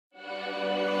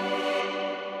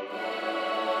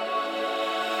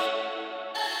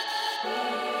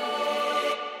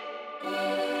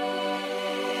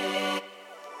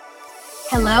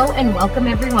Hello and welcome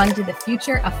everyone to the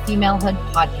Future of Femalehood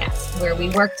podcast, where we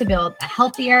work to build a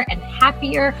healthier and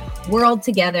happier world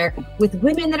together with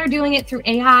women that are doing it through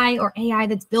AI or AI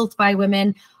that's built by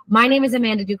women. My name is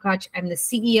Amanda Dukoch. I'm the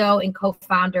CEO and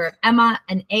co-founder of Emma,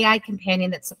 an AI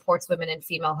companion that supports women in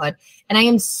femalehood. And I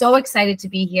am so excited to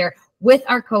be here with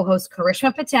our co-host,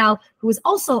 Karishma Patel, who is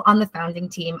also on the founding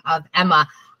team of Emma.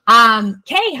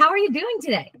 Kay, how are you doing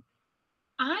today?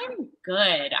 I'm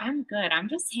good. I'm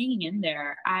just hanging in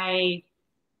there. I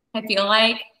feel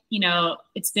like,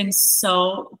 it's been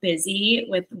so busy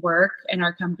with work and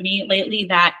our company lately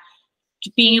that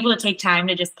being able to take time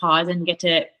to just pause and get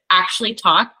to actually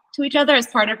talk to each other as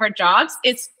part of our jobs,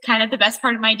 it's kind of the best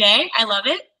part of my day. I love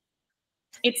it.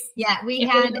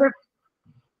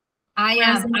 I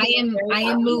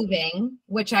am moving,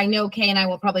 which I know Kay and I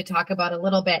will probably talk about a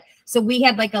little bit. So we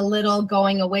had like a little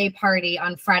going away party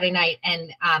on Friday night,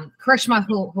 and Karishma,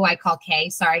 who I call Kay,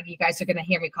 sorry, you guys are going to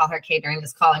hear me call her Kay during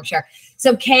this call, I'm sure.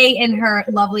 So Kay and her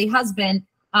lovely husband,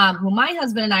 who my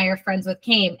husband and I are friends with,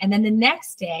 came. And then the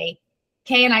next day,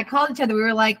 Kay and I called each other. We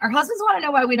were like, our husbands want to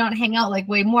know why we don't hang out like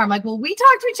way more. I'm like, well, we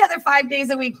talk to each other 5 days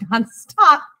a week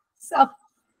nonstop. So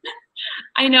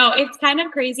I know it's kind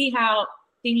of crazy how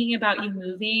thinking about you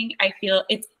moving,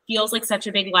 it feels like such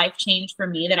a big life change for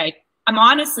me that I'm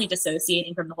honestly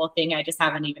dissociating from the whole thing. I just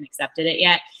haven't even accepted it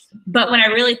yet. But when I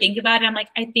really think about it, I'm like,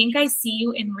 I think I see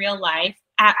you in real life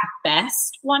at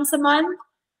best once a month.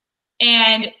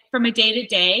 And from a day to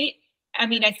day, I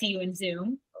mean, I see you in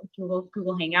Zoom,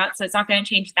 Google Hangout. So it's not going to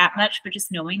change that much, but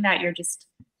just knowing that you're just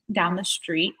down the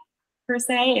street per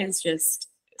se is just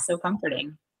so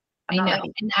comforting. I know.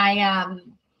 And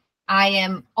I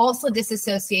am also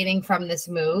disassociating from this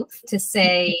move, to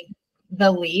say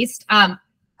the least.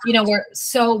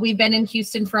 We've been in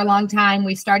Houston for a long time.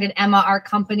 We started Emma, our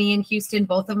company, in Houston.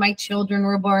 Both of my children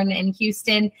were born in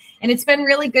Houston, and it's been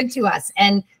really good to us.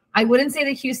 And I wouldn't say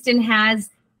that Houston has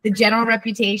the general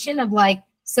reputation of like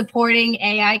supporting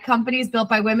AI companies built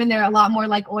by women. They're a lot more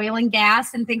like oil and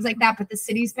gas and things like that. But the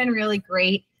city's been really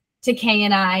great to Kay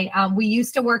and I. We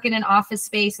used to work in an office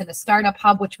space in a startup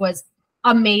hub, which was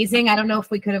amazing. I don't know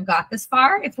if we could have got this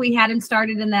far if we hadn't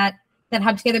started in that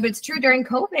hub together, but it's true. During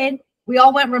COVID, we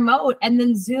all went remote, and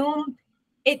then Zoom,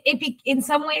 in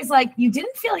some ways, like you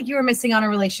didn't feel like you were missing out on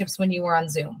relationships when you were on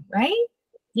Zoom, right?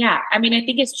 Yeah. I mean, I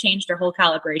think it's changed our whole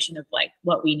calibration of like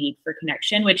what we need for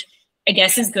connection, which I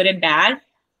guess is good and bad.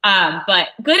 But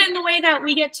good in the way that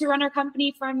we get to run our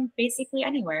company from basically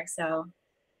anywhere. So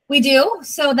we do.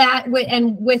 So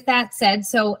with that said,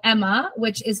 so Emma,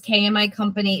 which is Kay and my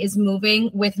company, is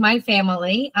moving with my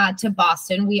family to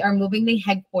Boston. We are moving the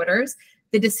headquarters.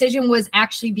 The decision was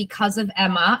actually because of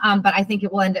Emma, but I think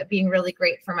it will end up being really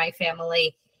great for my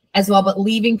family as well. But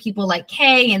leaving people like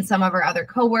Kay and some of our other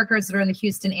coworkers that are in the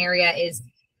Houston area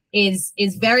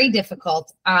is very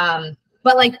difficult. But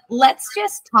like, let's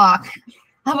just talk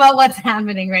about what's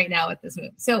happening right now with this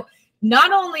move. So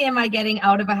not only am I getting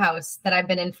out of a house that I've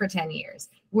been in for 10 years,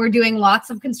 we're doing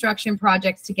lots of construction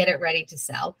projects to get it ready to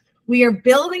sell. We are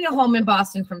building a home in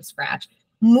Boston from scratch,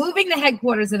 moving the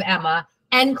headquarters of Emma,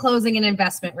 and closing an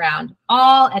investment round,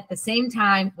 all at the same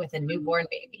time with a newborn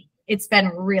baby. It's been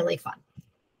really fun.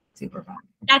 Super fun.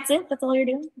 That's it? That's all you're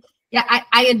doing? Yeah,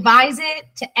 I advise it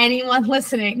to anyone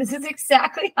listening. This is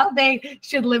exactly how they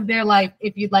should live their life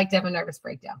if you'd like to have a nervous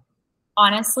breakdown.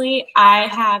 Honestly, I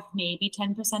have maybe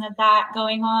 10% of that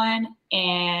going on,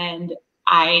 and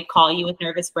I call you with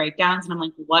nervous breakdowns, and I'm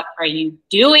like, what are you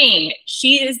doing?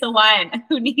 She is the one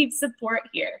who needs support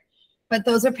here. But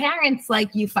those are parents,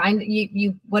 like you find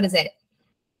you what is it?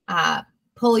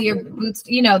 Pull your boots,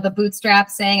 the bootstrap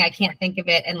saying, I can't think of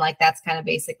it. And like, that's kind of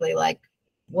basically like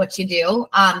what you do.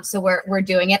 So we're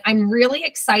doing it. I'm really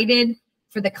excited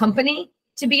for the company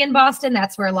to be in Boston.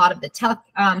 That's where a lot of the tech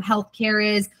healthcare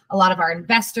is. A lot of our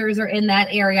investors are in that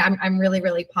area. I'm really,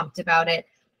 really pumped about it.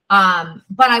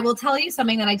 But I will tell you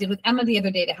something that I did with Emma the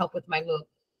other day to help with my move.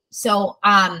 So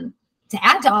to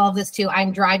add to all of this too,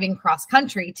 I'm driving cross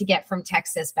country to get from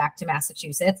Texas back to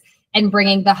Massachusetts and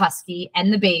bringing the husky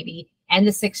and the baby and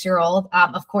the 6-year-old,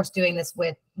 of course, doing this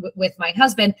with my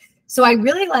husband. So I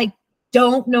really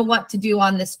don't know what to do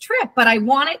on this trip, but I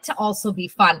want it to also be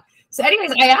fun. So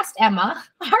anyways, I asked Emma,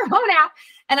 our own app,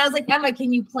 and I was like, Emma,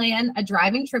 can you plan a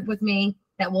driving trip with me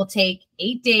that will take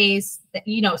 8 days,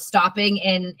 stopping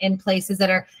in places that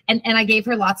are, and I gave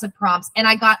her lots of prompts, and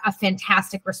I got a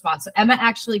fantastic response. So Emma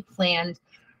actually planned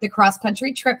the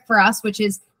cross-country trip for us, which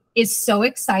is so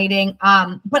exciting.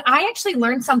 But I actually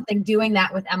learned something doing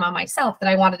that with Emma myself that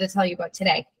I wanted to tell you about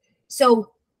today.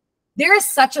 So there is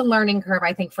such a learning curve,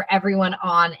 I think, for everyone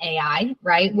on AI,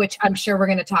 right? Which I'm sure we're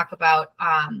going to talk about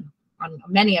on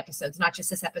many episodes, not just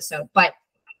this episode, but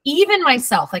even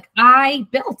myself, like I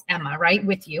built Emma, right?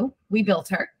 With you, we built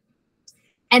her.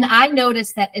 And I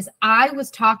noticed that as I was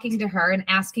talking to her and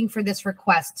asking for this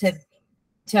request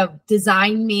to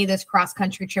design me this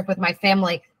cross-country trip with my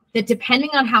family, that depending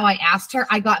on how I asked her,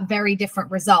 I got very different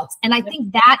results. And I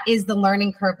think that is the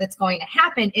learning curve that's going to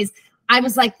happen. Is I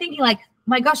was like thinking like,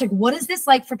 my gosh, like what is this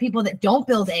like for people that don't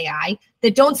build AI,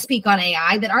 that don't speak on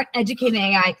AI, that aren't educated in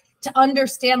AI, to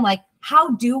understand like,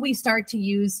 how do we start to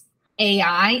use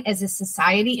AI as a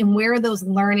society, and where are those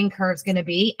learning curves going to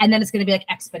be? And then it's going to be like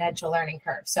exponential learning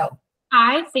curve. So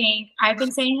I think I've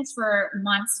been saying this for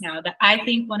months now, that I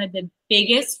think one of the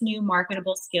biggest new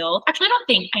marketable skills, actually,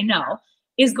 I know,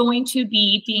 is going to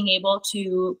be being able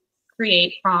to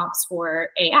create prompts for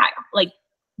AI. Like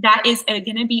that is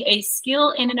going to be a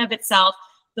skill in and of itself.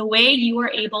 The way you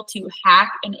are able to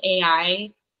hack an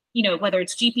AI, you know, whether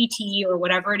it's GPT or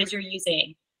whatever it is you're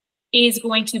using, is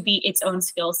going to be its own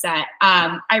skill set.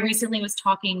 I recently was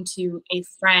talking to a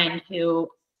friend who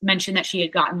mentioned that she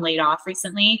had gotten laid off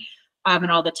recently,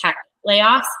 and all the tech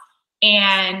layoffs.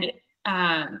 And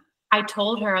I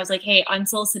told her, I was like, hey,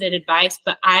 unsolicited advice,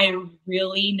 but I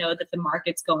really know that the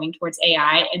market's going towards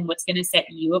AI, and what's going to set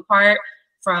you apart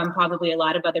from probably a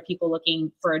lot of other people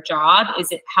looking for a job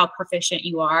is it how proficient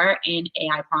you are in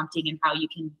AI prompting and how you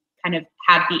can kind of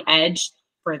have the edge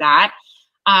for that.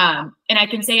 And I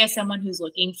can say, as someone who's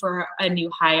looking for a new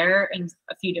hire in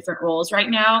a few different roles right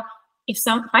now, if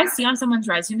I see on someone's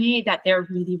resume that they're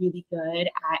really, really good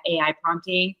at AI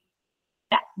prompting,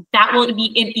 that will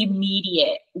be an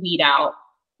immediate weed out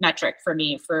metric for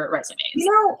me for resumes. You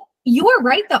know, you are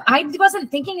right though. I wasn't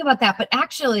thinking about that, but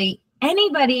actually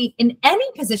anybody in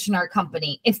any position or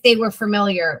company, if they were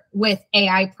familiar with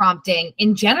AI prompting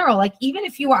in general, like even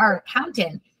if you are an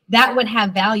accountant, that would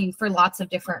have value for lots of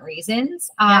different reasons.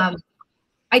 Yep.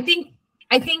 I think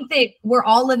that we're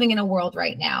all living in a world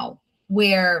right now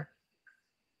where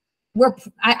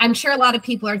I'm sure a lot of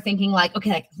people are thinking like, okay,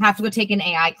 like, I have to go take an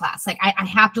AI class. Like I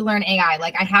have to learn AI.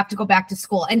 Like I have to go back to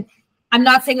school. And I'm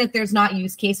not saying that there's not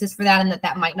use cases for that and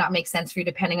that might not make sense for you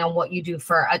depending on what you do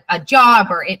for a job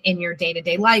or in your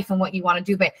day-to-day life and what you want to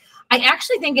do. But I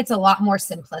actually think it's a lot more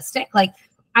simplistic. Like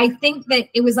I think that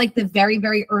it was like the very,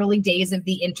 very early days of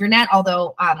the internet,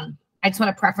 although I just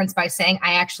want to preference by saying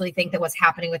I actually think that what's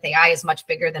happening with AI is much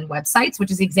bigger than websites,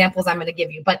 which is the examples I'm going to give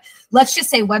you. But let's just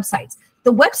say websites.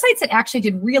 The websites that actually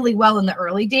did really well in the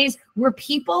early days were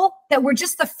people that were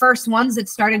just the first ones that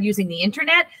started using the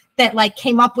internet, that like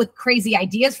came up with crazy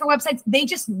ideas for websites. They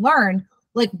just learned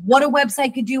like what a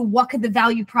website could do, what could the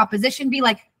value proposition be.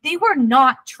 Like they were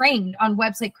not trained on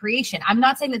website creation. I'm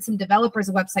not saying that some developers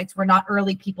of websites were not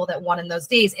early people that won in those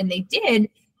days, and they did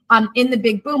in the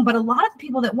big boom. But a lot of the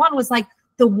people that won was like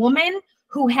the woman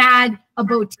who had a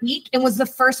boutique and was the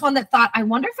first one that thought, I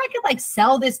wonder if I could like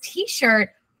sell this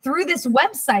t-shirt through this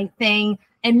website thing,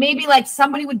 and maybe like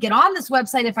somebody would get on this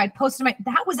website if I posted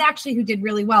that was actually who did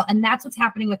really well. And that's what's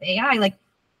happening with AI. Like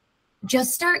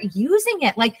just start using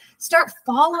it, like start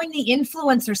following the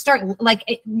influencer, start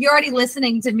like you're already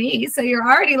listening to me. So you're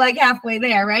already like halfway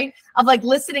there, right? Of like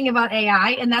listening about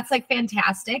AI. And that's like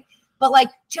fantastic. But like,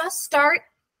 just start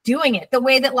doing it the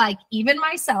way that like, even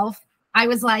myself, I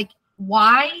was like,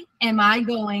 why am I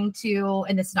going to,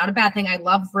 and it's not a bad thing. I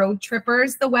love Road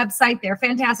Trippers, the website. They're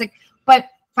fantastic. But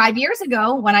 5 years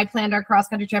ago, when I planned our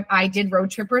cross-country trip, I did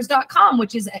roadtrippers.com,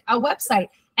 which is a website.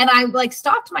 And I like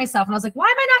stopped myself and I was like, why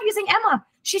am I not using Emma?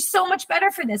 She's so much better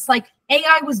for this. Like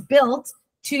AI was built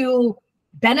to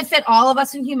benefit all of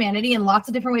us in humanity in lots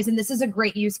of different ways. And this is a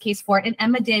great use case for it. And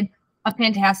Emma did a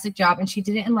fantastic job. And she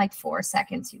did it in like 4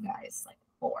 seconds, you guys, like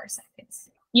 4 seconds.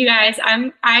 You guys,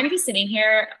 I'm just sitting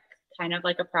here kind of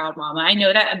like a proud mama. I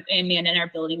know that Amanda and I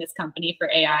are building this company for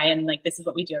AI and like this is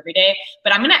what we do every day,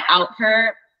 but I'm going to out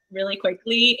her really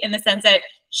quickly in the sense that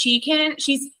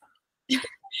she's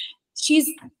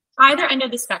either end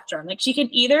of the spectrum. Like she can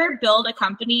either build a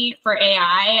company for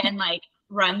AI and like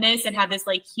run this and have this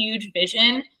like huge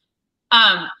vision,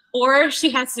 or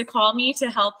she has to call me to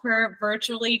help her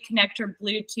virtually connect her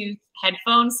Bluetooth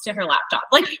headphones to her laptop.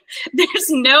 Like there's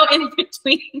no in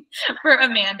between for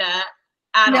Amanda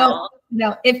at all.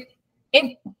 No, if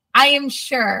I am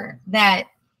sure that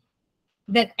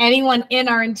anyone in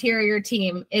our interior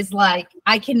team is like,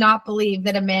 I cannot believe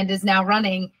that Amanda's now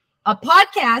running a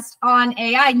podcast on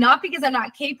AI, not because I'm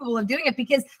not capable of doing it,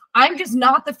 because I'm just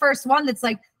not the first one that's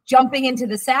like jumping into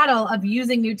the saddle of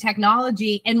using new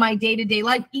technology in my day-to-day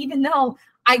life, even though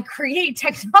I create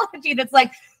technology that's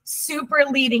like super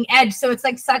leading edge. So it's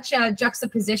like such a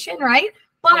juxtaposition, right?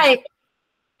 But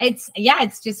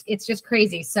It's just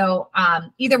crazy. So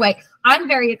either way, I'm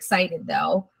very excited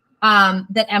though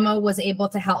that Emma was able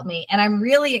to help me, and I'm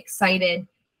really excited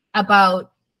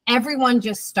about everyone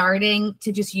just starting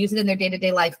to just use it in their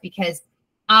day-to-day life, because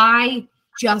I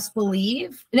just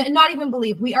believe, not even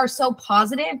believe, we are so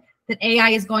positive that AI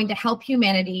is going to help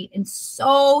humanity in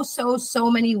so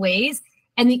many ways.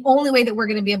 And the only way that we're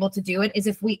going to be able to do it is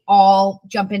if we all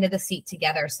jump into the seat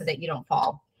together so that you don't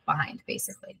fall behind,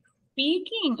 basically.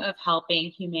 Speaking of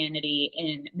helping humanity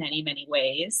in many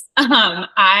ways,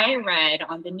 I read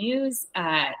on the news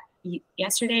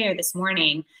yesterday or this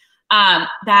morning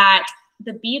that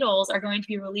the Beatles are going to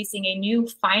be releasing a new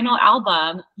final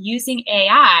album using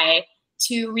AI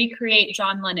to recreate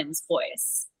John Lennon's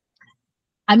voice.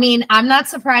 I mean, I'm not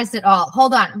surprised at all.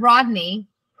 Hold on, Rodney's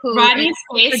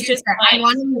face just I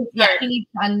want him to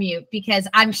unmute because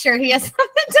I'm sure he has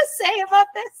something to say about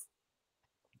this.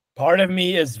 Part of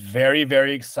me is very,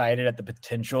 very excited at the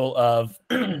potential of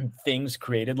things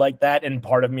created like that. And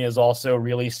part of me is also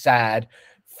really sad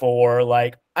for,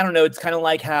 like, I don't know, it's kind of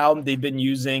like how they've been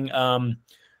using,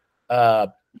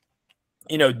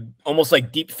 you know, almost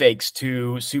like deep fakes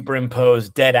to superimpose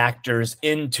dead actors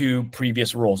into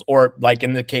previous roles, or like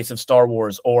in the case of Star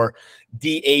Wars, or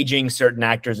de-aging certain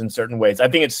actors in certain ways. I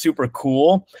think it's super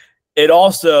cool. It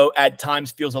also at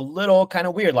times feels a little kind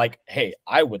of weird. Like, hey,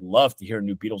 I would love to hear a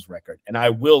new Beatles record and I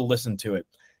will listen to it.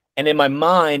 And in my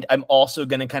mind, I'm also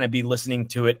going to kind of be listening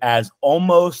to it as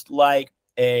almost like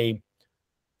a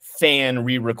fan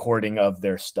re-recording of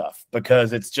their stuff,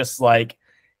 because it's just like,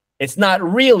 it's not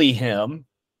really him,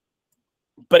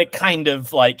 but it kind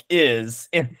of like is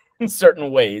in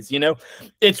certain ways, you know.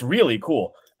 It's really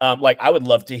cool. Like, I would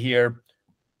love to hear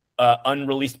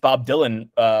unreleased Bob Dylan,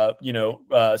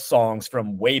 songs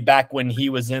from way back when he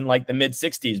was in like the mid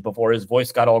 60s before his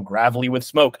voice got all gravelly with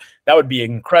smoke. That would be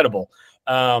incredible.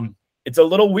 It's a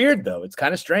little weird though. It's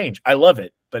kind of strange. I love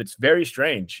it, but it's very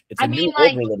strange. It's a new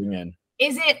world we're living in.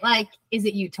 Is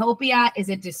it utopia? Is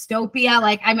it dystopia?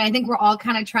 Like, I mean, I think we're all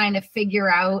kind of trying to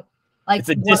figure out, like, it's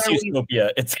a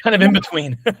dystopia. It's kind of in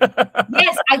between.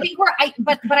 Yes, I think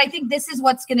but I think this is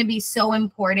what's going to be so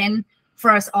important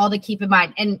for us all to keep in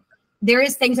mind. And there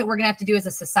is things that we're going to have to do as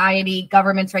a society,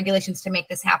 governments, regulations to make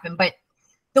this happen. But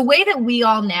the way that we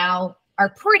all now are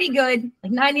pretty good,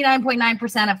 like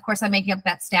 99.9%, of course, I'm making up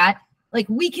that stat. Like,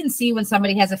 we can see when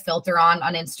somebody has a filter on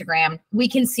Instagram. We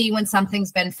can see when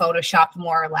something's been photoshopped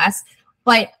more or less.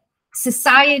 But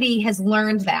society has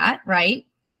learned that, right?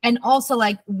 And also,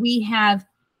 like, we have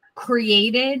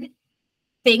created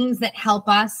things that help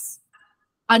us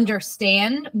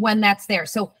understand when that's there.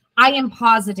 So I am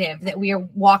positive that we are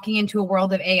walking into a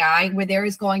world of AI where there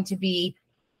is going to be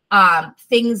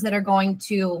things that are going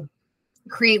to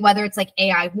create, whether it's like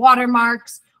AI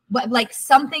watermarks, but like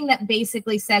something that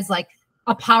basically says like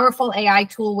a powerful AI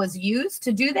tool was used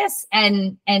to do this,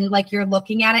 and like you're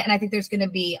looking at it. And I think there's going to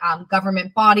be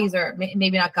government bodies, or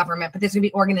maybe not government, but there's going to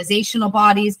be organizational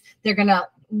bodies. They're going to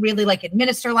really like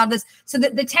administer a lot of this. So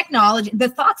the technology, the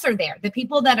thoughts are there. The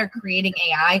people that are creating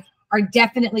AI are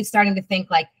definitely starting to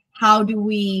think like, how do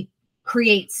we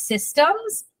create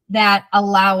systems that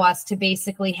allow us to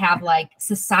basically have like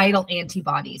societal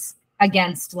antibodies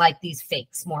against like these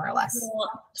fakes, more or less.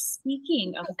 Well,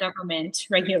 speaking of government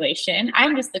regulation,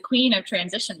 I'm just the queen of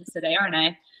transitions today, aren't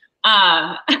I?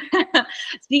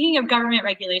 Speaking of government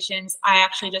regulations, I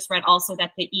actually just read also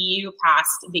that the EU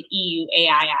passed the EU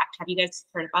AI Act. Have you guys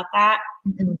heard about that?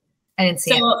 Mm-hmm. I didn't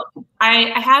see it. So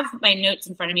I have my notes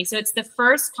in front of me. So it's the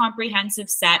first comprehensive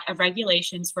set of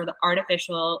regulations for the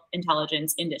artificial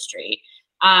intelligence industry.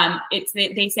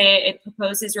 They say it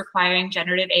proposes requiring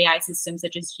generative AI systems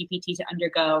such as GPT to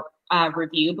undergo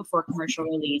review before commercial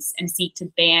release and seek to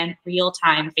ban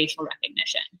real-time facial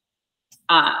recognition.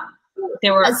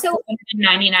 There were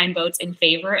 99 votes in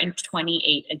favor and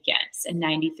 28 against, and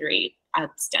 93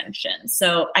 abstentions.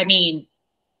 So I mean,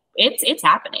 it's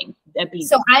happening.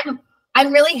 So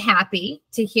I'm really happy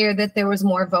to hear that there was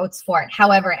more votes for it.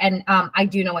 However, and I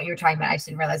do know what you're talking about. I just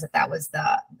didn't realize that was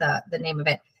the name of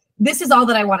it. This is all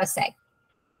that I want to say.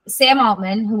 Sam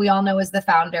Altman, who we all know is the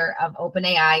founder of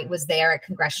OpenAI, was there at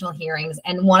congressional hearings.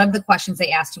 And one of the questions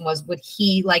they asked him was, would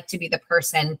he like to be the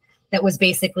person that was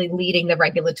basically leading the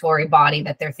regulatory body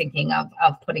that they're thinking of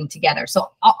putting together? So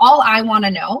all I want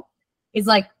to know is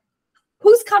like,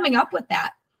 who's coming up with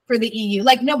that for the EU?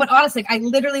 Like, no, but honestly, I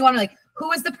literally want to like,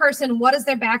 who is the person? What is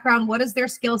their background? What is their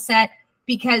skill set?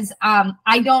 Because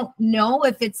I don't know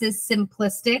if it's as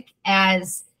simplistic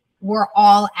as we're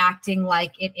all acting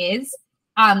like it is.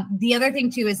 The other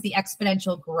thing too is the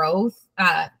exponential growth.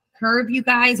 curve, you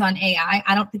guys, on AI.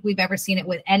 I don't think we've ever seen it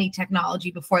with any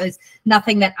technology before. There's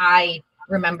nothing that I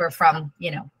remember from, you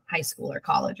know, high school or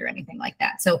college or anything like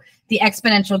that. So the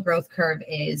exponential growth curve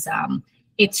is,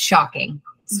 it's shocking.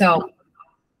 So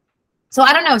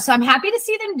I don't know. So I'm happy to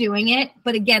see them doing it.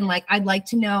 But again, like, I'd like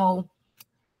to know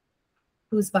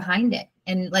who's behind it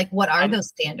and like, what are those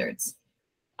standards?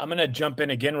 I'm going to jump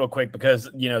in again real quick because,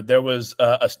 you know, there was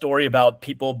a story about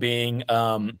people being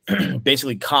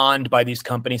basically conned by these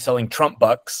companies selling Trump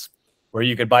bucks, where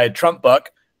you could buy a Trump buck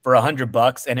for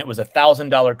 $100 and it was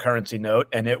 $1,000 currency note.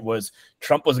 And it was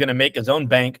Trump was going to make his own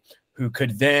bank who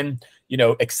could then, you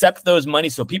know, accept those money.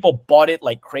 So people bought it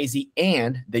like crazy,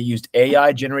 and they used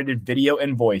AI generated video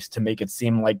and voice to make it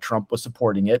seem like Trump was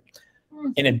supporting it.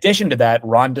 In addition to that,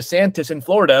 Ron DeSantis in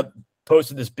Florida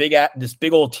posted this big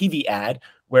old TV ad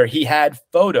where he had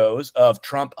photos of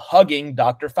Trump hugging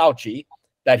Dr. Fauci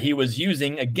that he was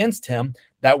using against him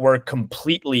that were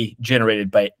completely generated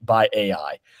by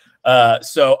AI.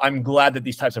 So I'm glad that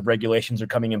these types of regulations are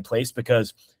coming in place,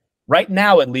 because right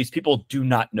now, at least, people do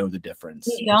not know the difference.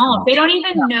 They don't. They don't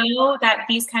even know that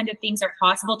these kind of things are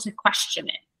possible to question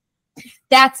it.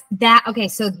 Okay,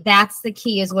 so that's the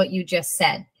key, is what you just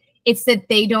said. It's that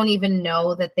they don't even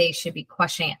know that they should be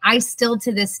questioning it. I still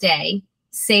to this day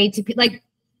say to people, like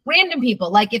random people,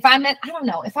 like if I'm at, I don't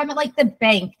know, if I'm at like the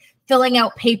bank filling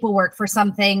out paperwork for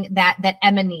something that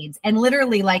Emma needs, and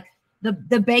literally like the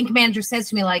bank manager says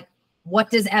to me, like,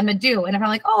 what does Emma do? And if I'm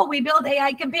like, oh, we build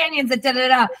AI companions that da da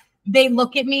da, they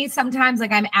look at me sometimes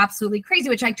like I'm absolutely crazy,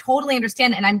 which I totally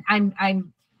understand, and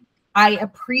I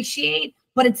appreciate,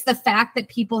 but it's the fact that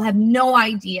people have no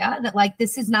idea that like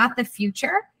this is not the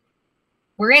future.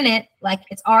 We're in it, like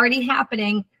it's already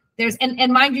happening. There's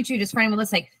and mind you too, just for anyone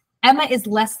listening, Emma is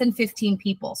less than 15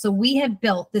 people. So we have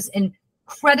built this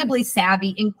incredibly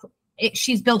savvy,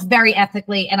 she's built very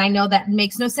ethically. And I know that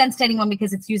makes no sense to anyone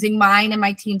because it's using mine and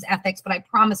my team's ethics, but I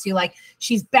promise you, like,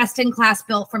 she's best in class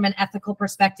built from an ethical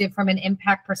perspective, from an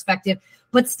impact perspective.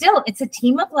 But still, it's a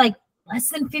team of like less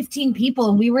than 15 people,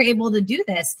 and we were able to do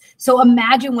this. So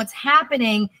imagine what's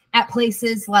happening at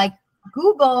places like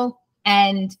Google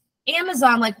and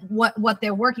Amazon, like what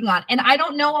they're working on. And I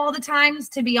don't know all the times,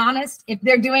 to be honest, if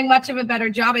they're doing much of a better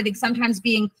job. I think sometimes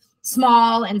being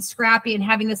small and scrappy and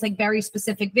having this like very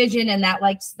specific vision and that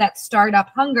like that startup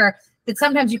hunger, that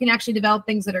sometimes you can actually develop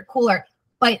things that are cooler.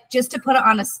 But just to put it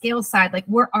on a scale side, like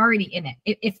we're already in it.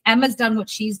 If Emma's done what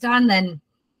she's done, then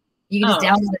you can just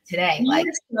download it today. Like,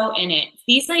 so in it.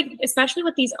 These, like, especially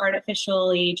with these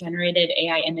artificially generated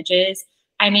AI images,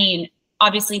 I mean,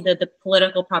 obviously the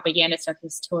political propaganda stuff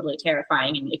is totally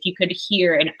terrifying. And if you could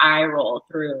hear an eye roll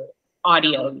through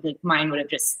audio, like mine would have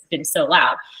just been so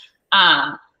loud.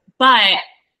 But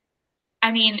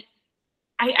I mean,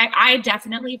 I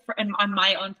definitely, on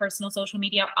my own personal social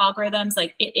media algorithms,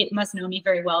 like it must know me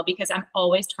very well, because I'm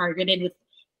always targeted with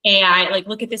AI. Like,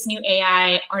 look at this new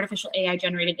artificial AI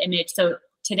generated image. So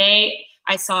today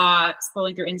I saw,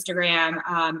 scrolling through Instagram,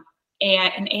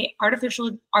 an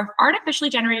artificially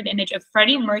generated image of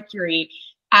Freddie Mercury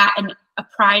at a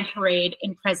Pride parade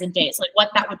in present day. So like what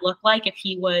that would look like if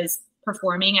he was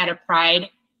performing at a Pride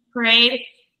parade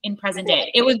in present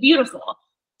day. It was beautiful.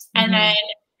 And then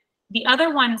the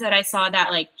other ones that I saw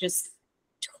that like just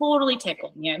totally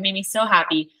tickled me, it made me so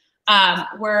happy,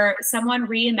 where someone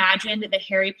reimagined the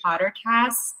Harry Potter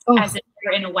cast as if they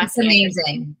were in a Wes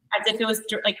Anderson, as if it was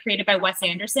like created by Wes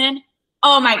Anderson.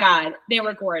 Oh my God, they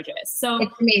were gorgeous. So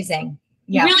it's amazing.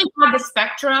 Yeah. You really have the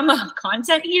spectrum of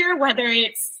content here, whether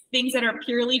it's things that are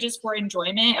purely just for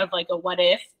enjoyment of like a what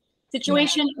if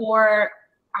situation, or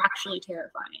actually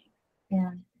terrifying.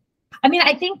 Yeah. I mean,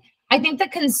 I think the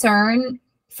concern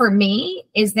for me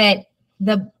is that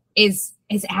is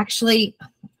actually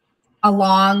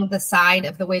along the side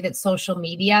of the way that social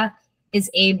media is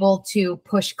able to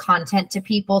push content to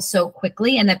people so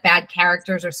quickly, and that bad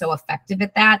characters are so effective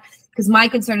at that. Because my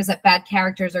concern is that bad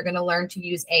characters are going to learn to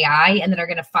use AI, and then are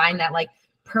going to find that like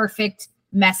perfect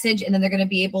message, and then they're going to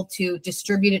be able to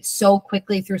distribute it so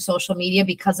quickly through social media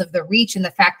because of the reach and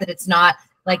the fact that it's not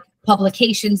like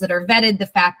publications that are vetted. The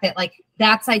fact that like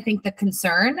that's, I think, the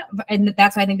concern, and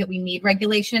that's why I think that we need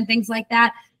regulation and things like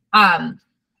that.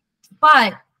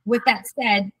 But with that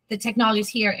said, the technology is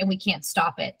here and we can't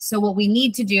stop it. So what we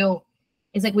need to do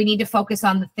is like we need to focus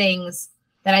on the things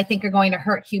that I think are going to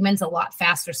hurt humans a lot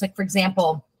faster. So like, for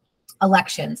example,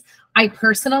 elections. I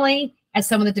personally, as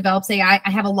someone that develops AI, I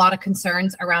have a lot of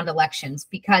concerns around elections,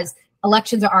 because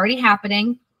elections are already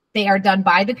happening. They are done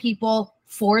by the people,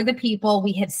 for the people.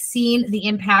 We have seen the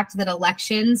impact that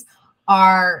elections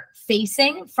are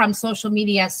facing from social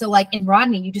media. So like in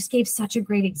Rodney, you just gave such a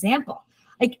great example.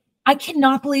 Like I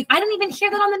cannot believe I didn't even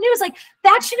hear that on the news. Like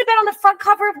that should have been on the front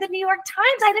cover of the New York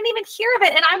Times. I didn't even hear of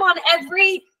it. And I'm on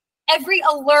every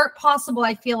alert possible,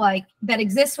 I feel like, that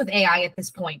exists with AI at this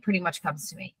point pretty much comes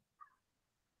to me.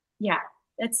 Yeah,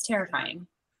 it's terrifying.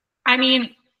 I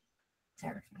mean,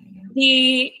 terrifying.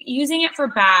 The using it for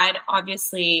bad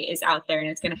obviously is out there and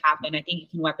it's going to happen. I think you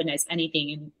can weaponize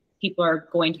anything and people are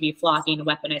going to be flocking to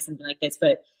weaponize something like this.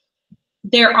 But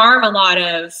there are a lot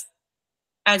of,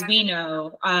 as we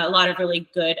know, a lot of really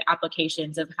good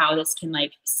applications of how this can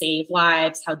like save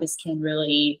lives, how this can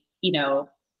really,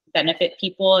 benefit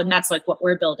people. And that's like what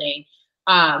we're building.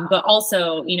 But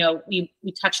also, we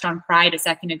touched on Pride a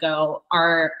second ago.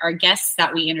 Our guests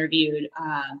that we interviewed,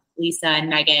 Lisa and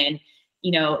Magen,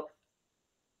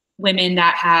 women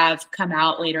that have come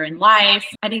out later in life.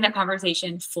 I think that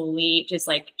conversation fully just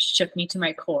like shook me to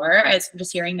my core as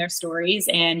just hearing their stories.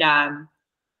 And I'm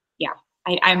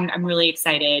really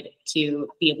excited to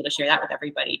be able to share that with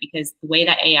everybody because the way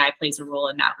that AI plays a role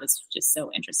in that was just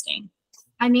so interesting.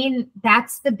 I mean,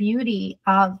 that's the beauty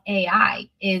of AI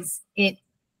is it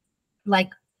like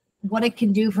what it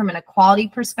can do from an equality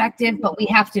perspective, but we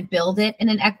have to build it in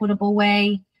an equitable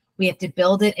way. We have to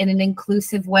build it in an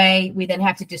inclusive way. We then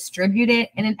have to distribute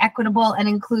it in an equitable and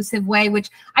inclusive way,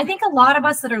 which I think a lot of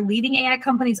us that are leading AI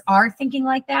companies are thinking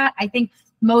like that. I think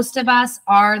most of us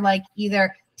are like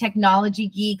either technology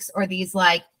geeks or these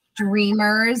like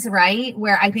dreamers, right?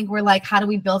 Where I think we're like, how do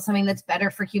we build something that's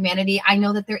better for humanity? I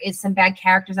know that there is some bad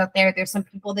characters out there. There's some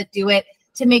people that do it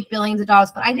to make billions of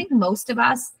dollars, but I think most of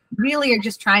us really are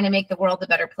just trying to make the world a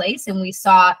better place. And we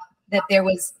saw that there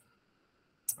was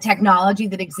technology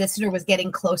that existed or was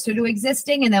getting closer to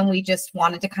existing. And then we just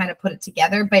wanted to kind of put it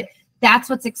together. But that's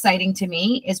what's exciting to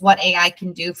me is what AI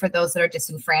can do for those that are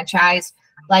disenfranchised.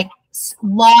 Like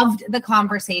loved the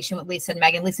conversation with Lisa and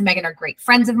Magen. Lisa and Magen are great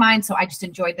friends of mine. So I just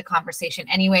enjoyed the conversation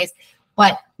anyways.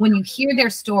 But when you hear their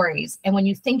stories and when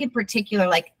you think in particular,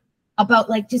 like about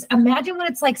like, just imagine what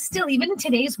it's like still, even in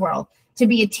today's world, to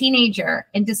be a teenager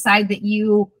and decide that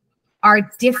you are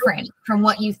different from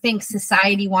what you think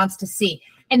society wants to see.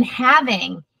 And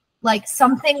having like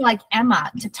something like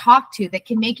Emma to talk to that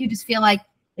can make you just feel like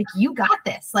you got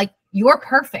this, like you're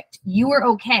perfect, you are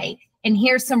okay. And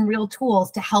here's some real tools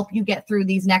to help you get through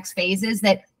these next phases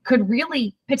that could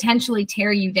really potentially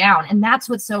tear you down. And that's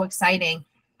what's so exciting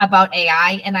about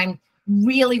AI. And I'm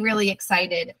really, really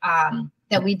excited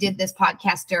that we did this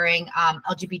podcast during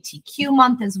LGBTQ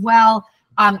month as well,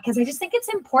 because I just think it's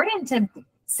important to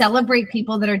celebrate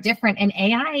people that are different. And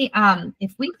AI,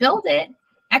 if we build it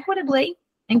equitably,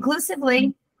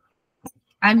 inclusively,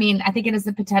 I mean, I think it has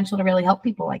the potential to really help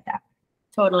people like that.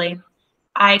 Totally.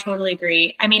 I totally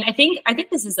agree. I mean, I think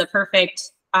this is a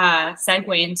perfect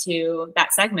segue into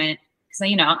that segment because,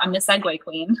 I'm the segue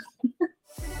queen.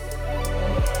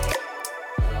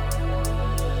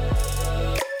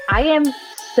 I am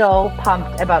so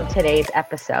pumped about today's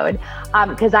episode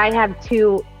because I have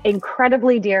two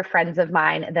incredibly dear friends of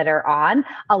mine that are on,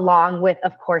 along with,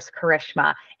 of course,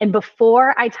 Karishma. And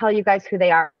before I tell you guys who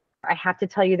they are, I have to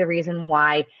tell you the reason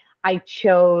why I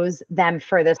chose them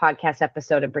for this podcast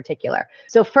episode in particular.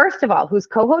 So first of all, who's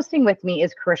co-hosting with me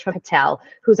is Karishma Patel,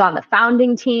 who's on the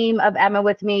founding team of Emma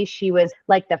with me. She was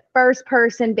like the first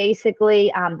person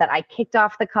basically that I kicked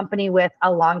off the company with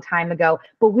a long time ago,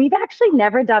 but we've actually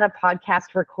never done a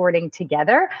podcast recording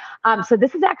together. So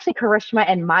this is actually Karishma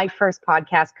and my first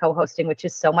podcast co-hosting, which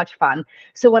is so much fun.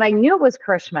 So when I knew it was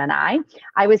Karishma and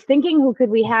I was thinking, who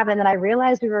could we have? And then I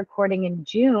realized we were recording in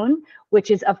June, which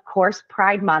is, of course,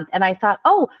 Pride Month. And I thought,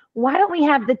 oh, why don't we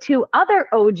have the two other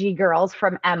OG girls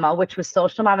from Emma, which was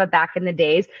Social Mama back in the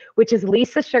days, which is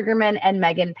Lisa Sugarman and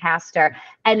Magen Pastor.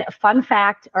 And fun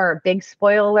fact, or big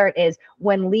spoiler alert, is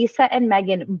when Lisa and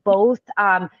Magen both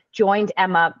joined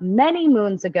Emma many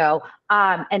moons ago,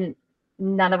 and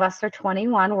none of us are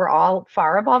 21. We're all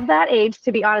far above that age,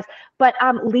 to be honest. But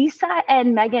Lisa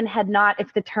and Magen had not,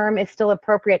 if the term is still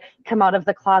appropriate, come out of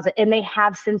the closet. And they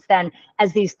have since then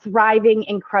as these thriving,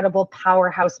 incredible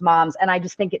powerhouse moms. And I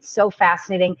just think it's so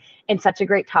fascinating and such a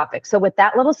great topic. So with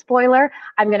that little spoiler,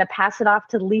 I'm going to pass it off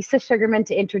to Lisa Sugarman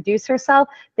to introduce herself.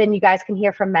 Then you guys can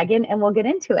hear from Magen and we'll get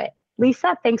into it.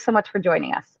 Lisa, thanks so much for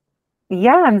joining us.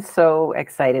 Yeah, I'm so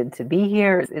excited to be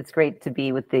here. It's great to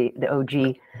be with the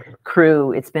OG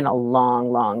crew. It's been a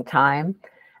long, long time.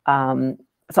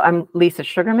 So I'm Lisa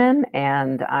Sugarman,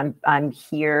 and I'm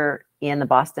here in the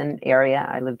Boston area.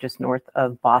 I live just north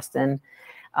of Boston.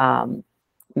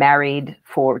 Married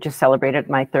just celebrated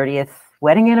my 30th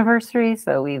wedding anniversary.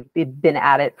 So we've been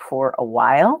at it for a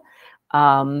while.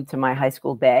 To my high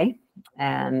school bae,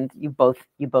 and you both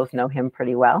know him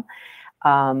pretty well.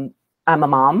 I'm a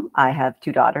mom. I have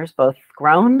two daughters, both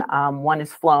grown. One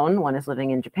is flown, one is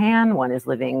living in Japan, one is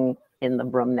living in the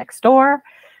room next door.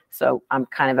 So I'm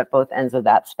kind of at both ends of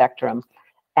that spectrum.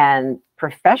 And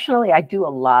professionally, I do a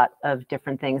lot of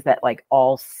different things that like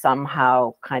all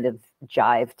somehow kind of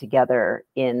jive together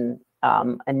in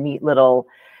a neat little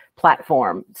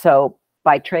platform. So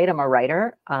by trade, I'm a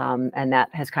writer, and that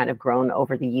has kind of grown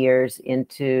over the years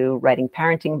into writing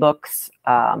parenting books.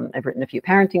 I've written a few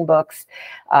parenting books.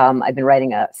 I've been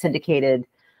writing a syndicated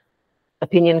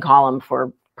opinion column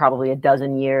for probably a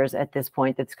dozen years at this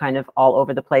point that's kind of all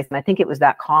over the place. And I think it was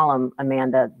that column,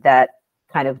 Amanda, that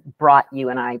kind of brought you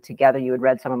and I together. You had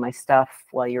read some of my stuff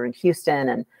while you were in Houston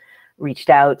and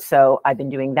reached out. So I've been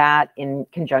doing that in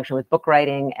conjunction with book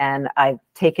writing. And I've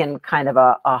taken kind of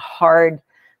a hard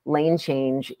lane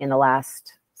change in the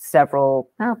last several,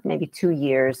 maybe 2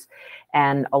 years.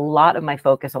 And a lot of my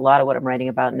focus, a lot of what I'm writing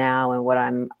about now and what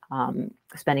I'm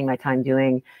spending my time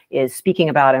doing is speaking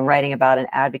about and writing about and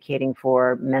advocating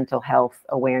for mental health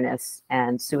awareness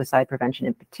and suicide prevention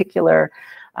in particular.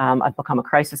 I've become a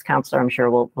crisis counselor. I'm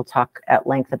sure we'll talk at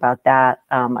length about that.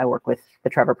 I work with the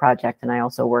Trevor Project, and I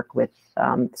also work with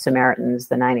Samaritans,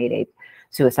 the 988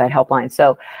 suicide helpline.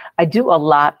 So I do a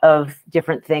lot of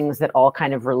different things that all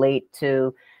kind of relate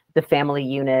to the family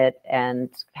unit and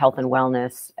health and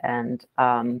wellness and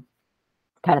kind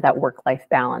of that work-life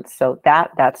balance. So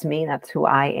that's me. That's who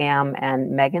I am.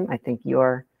 And Megan, I think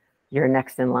you're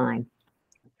next in line.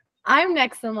 I'm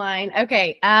next in line.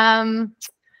 Okay.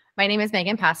 My name is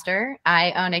Megan Pastor.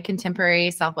 I own a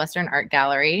contemporary Southwestern art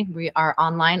gallery. We are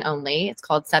online only. It's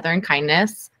called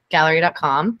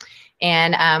SouthernKindnessGallery.com.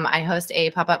 And I host a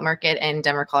pop-up market in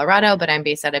Denver, Colorado, but I'm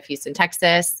based out of Houston,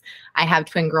 Texas. I have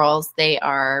twin girls. They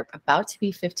are about to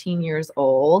be 15 years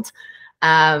old.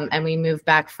 And we moved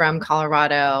back from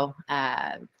Colorado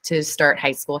to start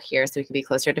high school here so we could be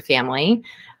closer to family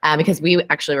because we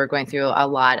actually were going through a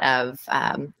lot of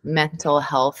mental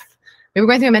health. We were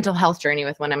going through a mental health journey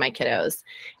with one of my kiddos.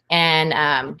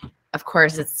 And of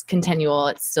course, it's continual.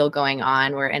 It's still going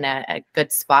on. We're in a good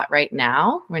spot right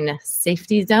now. We're in a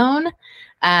safety zone.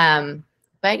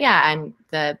 But yeah,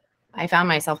 I found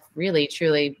myself really,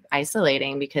 truly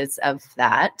isolating because of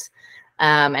that.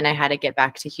 And I had to get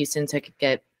back to Houston so I could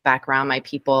get back around my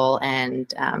people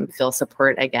and feel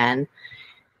support again.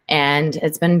 And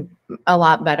it's been a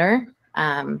lot better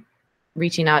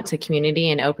reaching out to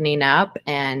community and opening up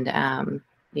and,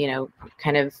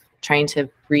 kind of trying to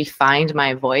refine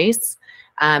my voice.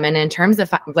 And in terms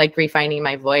of like refining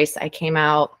my voice, I came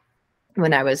out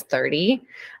when I was 30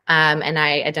 and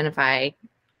I identify,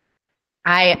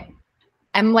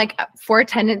 I'm like for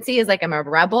tendency is like I'm a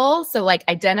rebel. So like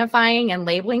identifying and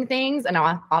labeling things and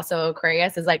also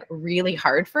Aquarius is like really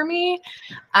hard for me.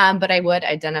 But I would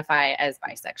identify as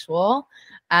bisexual.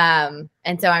 And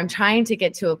so I'm trying to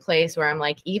get to a place where I'm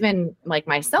like even like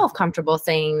myself comfortable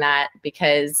saying that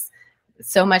because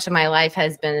so much of my life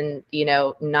has been,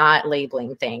 not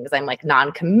labeling things. I'm like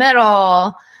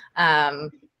non-committal.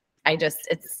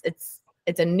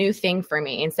 It's a new thing for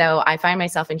me. And so I find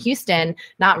myself in Houston,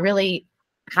 not really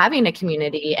having a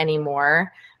community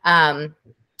anymore, and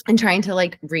trying to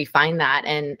like refine that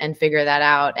and figure that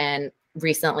out, and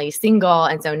recently single.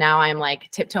 And so now I'm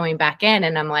like tiptoeing back in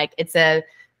and I'm like, it's a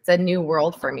new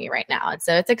world for me right now. And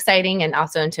so it's exciting and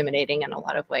also intimidating in a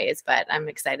lot of ways, but I'm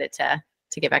excited to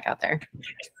get back out there.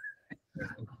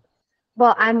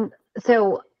 Well, I'm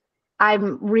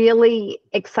really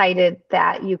excited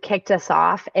that you kicked us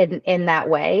off in that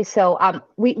way. So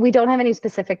we don't have any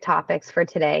specific topics for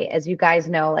today. As you guys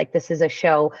know, like this is a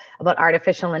show about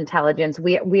artificial intelligence.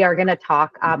 We are going to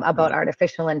talk about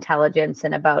artificial intelligence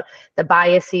and about the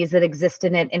biases that exist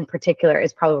in it in particular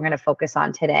is probably what we're going to focus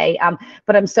on today.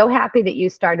 But I'm so happy that you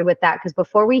started with that because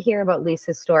before we hear about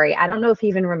Lisa's story, I don't know if you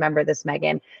even remember this,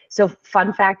 Megan. So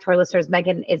fun fact for our listeners,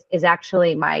 Megan is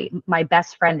actually my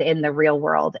best friend in the real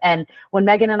world. And when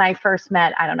Megan and I first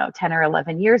met, I don't know, 10 or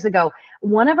 11 years ago,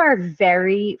 one of our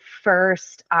very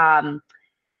first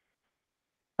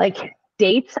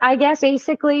dates, I guess,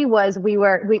 basically was we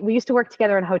used to work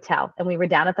together in a hotel and we were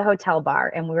down at the hotel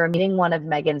bar and we were meeting one of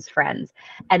Megan's friends.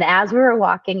 And as we were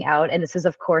walking out, and this is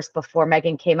of course before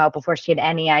Megan came out, before she had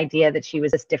any idea that she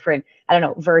was this different, I don't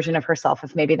know, version of herself,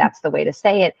 if maybe that's the way to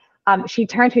say it. She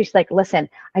turned to me, she's like, listen,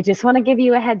 I just want to give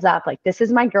you a heads up. Like, this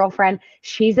is my girlfriend.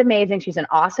 She's amazing. She's an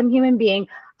awesome human being.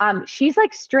 She's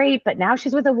like straight, but now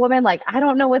she's with a woman. Like, I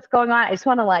don't know what's going on. I just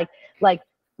want to like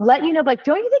let you know, like,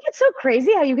 don't you think it's so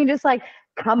crazy how you can just like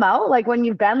come out like when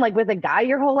you've been like with a guy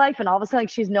your whole life and all of a sudden like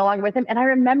she's no longer with him? And I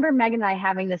remember Megan and I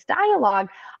having this dialogue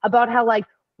about how like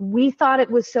we thought it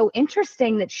was so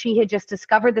interesting that she had just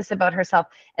discovered this about herself.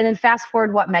 And then fast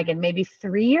forward, what, Megan, maybe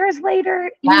 3 years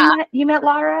later, you met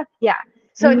Laura? Yeah.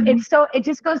 So it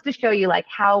just goes to show you like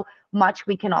how much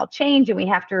we can all change, and we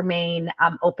have to remain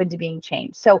open to being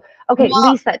changed. So, okay,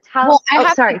 well, Lisa, go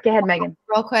ahead, Megan.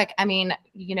 Real quick. I mean,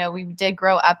 we did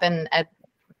grow up in a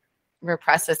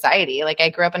repressed society. Like I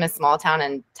grew up in a small town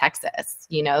in Texas,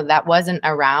 that wasn't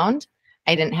around.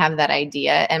 I didn't have that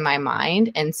idea in my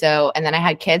mind. And then I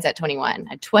had kids at 21, I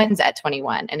had twins at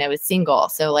 21, and I was single.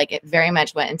 So like it very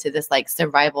much went into this like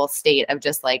survival state of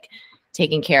just like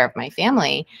taking care of my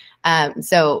family.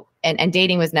 And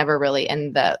dating was never really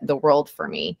in the world for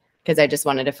me, because I just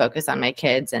wanted to focus on my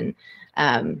kids and,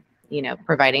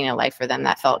 providing a life for them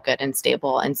that felt good and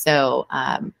stable. And so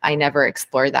I never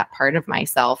explored that part of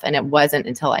myself. And it wasn't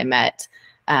until I met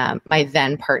my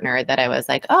then partner that I was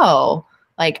like, oh,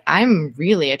 like I'm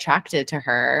really attracted to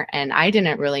her, and I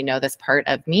didn't really know this part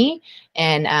of me.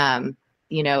 And,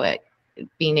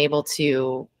 being able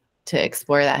to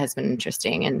explore that has been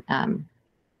interesting, and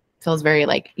feels very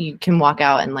like you can walk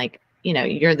out and like,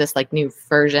 you're this like new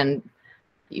version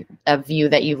of you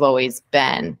that you've always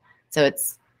been. So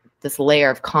it's this layer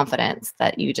of confidence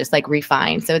that you just like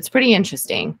refine. So it's pretty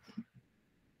interesting.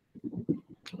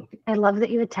 I love that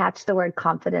you attached the word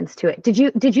confidence to it.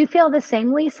 Did you feel the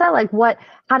same, Lisa? Like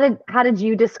how did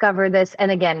you discover this? And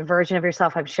again, version of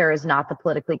yourself, I'm sure, is not the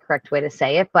politically correct way to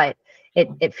say it, but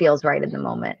it feels right in the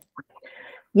moment.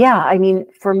 Yeah. I mean,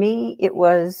 for me,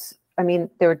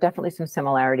 there were definitely some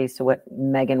similarities to what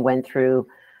Megan went through.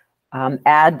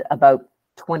 Add about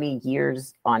 20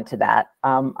 years onto that.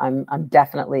 I'm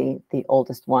definitely the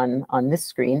oldest one on this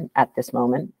screen at this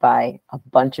moment by a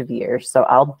bunch of years. So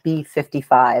I'll be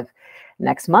 55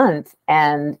 next month.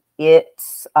 And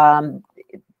it's,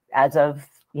 as of,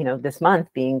 this month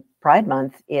being Pride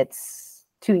Month, it's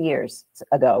 2 years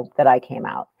ago that I came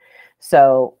out.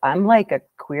 So I'm like a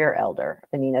queer elder.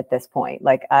 I mean, at this point,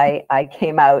 like I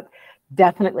came out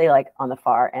definitely like on the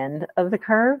far end of the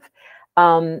curve.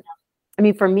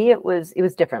 For me, it was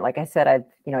different. Like I said,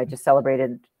 I just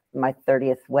celebrated my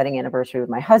 30th wedding anniversary with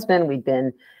my husband. We'd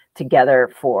been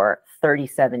together for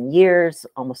 37 years,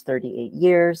 almost 38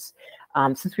 years,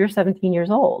 since we were 17 years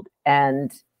old.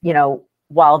 And,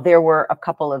 while there were a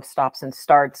couple of stops and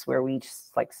starts where we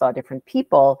just like saw different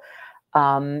people,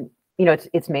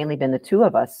 it's mainly been the two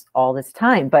of us all this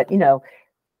time. But,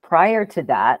 prior to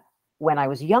that, when I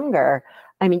was younger,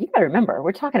 you got to remember,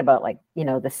 we're talking about like, the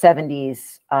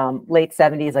 70s, late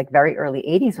 70s, like very early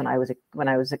 80s when I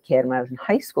was a kid, when I was in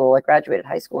high school. I graduated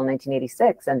high school in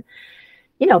 1986. And,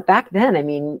 back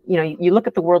then, you look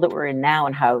at the world that we're in now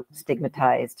and how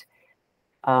stigmatized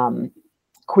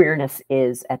queerness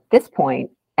is at this point,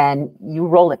 and you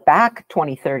roll it back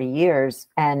 20, 30 years,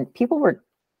 and people were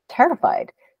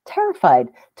terrified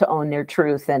to own their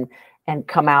truth and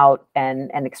come out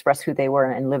and express who they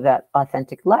were and live that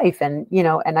authentic life. And,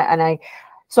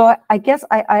 so I guess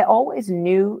I always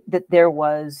knew that there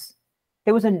was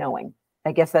a knowing.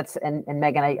 I guess that's, and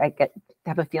Megan, I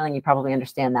have a feeling you probably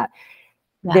understand that.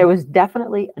 Yeah. There was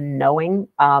definitely a knowing.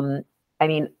 I've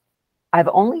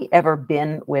only ever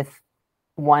been with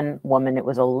one woman. It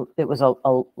was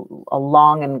a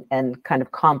long and kind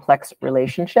of complex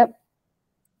relationship.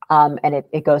 And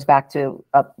it goes back to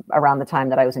around the time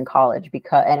that I was in college,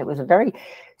 and it was a very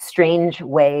strange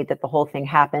way that the whole thing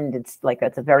happened. It's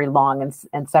a very long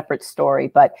and separate story,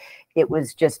 but it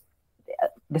was just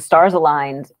the stars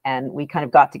aligned, and we kind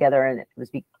of got together, and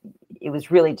it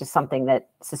was really just something that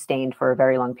sustained for a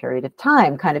very long period of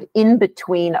time, kind of in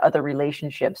between other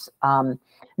relationships.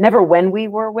 Never when we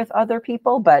were with other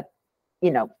people, but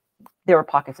there were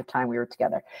pockets of time we were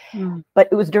together. Mm. But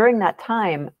it was during that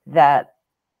time that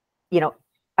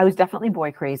I was definitely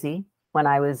boy crazy when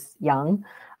I was young,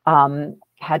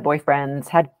 had boyfriends,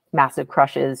 had massive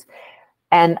crushes,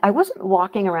 and I wasn't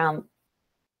walking around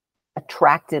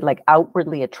attracted, like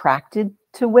outwardly attracted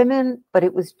to women, but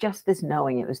it was just this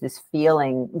knowing, it was this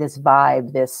feeling, this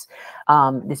vibe, this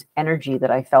energy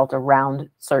that I felt around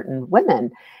certain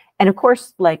women. And of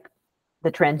course, like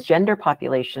the transgender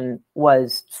population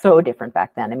was so different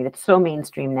back then. It's so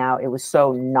mainstream now. It was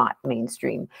so not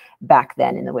mainstream back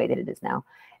then in the way that it is now.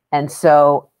 And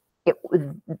so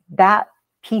that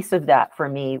piece of that for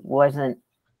me wasn't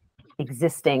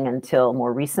existing until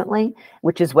more recently,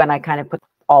 which is when I kind of put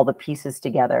all the pieces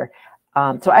together.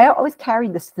 So I always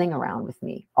carried this thing around with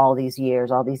me all these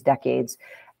years, all these decades.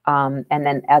 And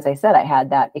then, as I said, I had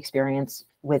that experience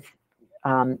with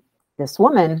this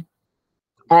woman,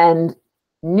 and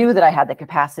knew that I had the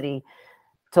capacity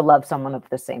to love someone of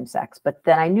the same sex, but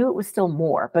then I knew it was still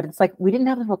more. But it's like we didn't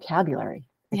have the vocabulary.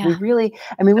 Like we really,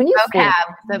 I mean, when you think,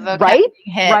 the vocab right,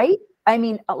 hit. right. I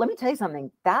mean, let me tell you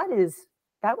something. That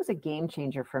was a game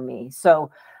changer for me.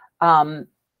 So,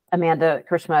 Amanda,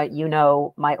 Karishma, you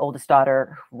know, my oldest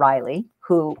daughter, Riley,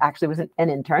 who actually was an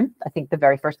intern. I think the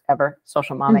very first ever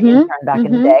Social Mama intern back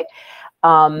in the day.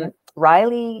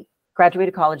 Riley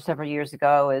graduated college several years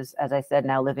ago, as I said,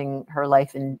 now living her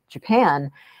life in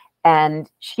Japan. And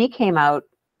she came out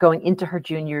going into her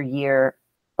junior year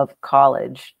of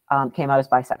college, came out as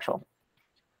bisexual.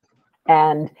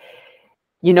 And,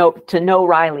 you know, to know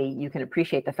Riley, you can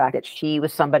appreciate the fact that she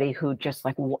was somebody who just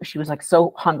like, she was like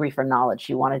so hungry for knowledge.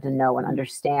 She wanted to know and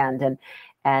understand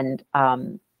and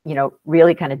you know,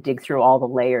 really kind of dig through all the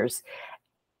layers.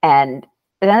 And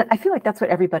I feel like that's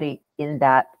what everybody in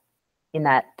that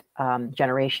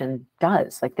generation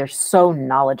does. Like they're so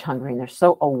knowledge hungry and they're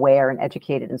so aware and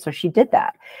educated. And so she did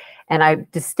that. And I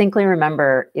distinctly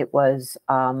remember it was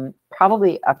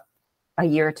probably a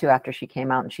year or two after she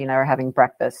came out, and she and I were having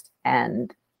breakfast,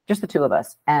 and just the two of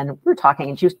us, and we were talking,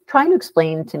 and she was trying to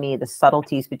explain to me the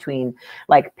subtleties between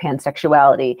like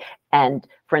pansexuality and,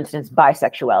 for instance,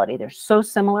 bisexuality. They're so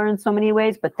similar in so many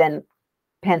ways, but then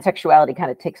pansexuality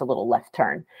kind of takes a little left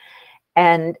turn.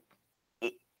 And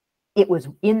it was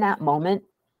in that moment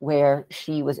where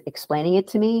she was explaining it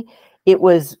to me, it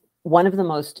was one of the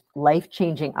most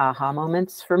life-changing aha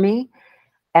moments for me.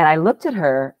 And I looked at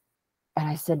her and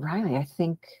I said, Riley, I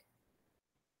think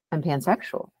I'm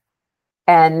pansexual.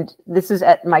 And this is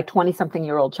at my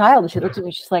 20-something-year-old child. And she looked at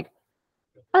me, she's like,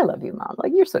 I love you, Mom.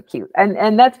 Like, you're so cute.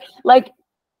 And that's like,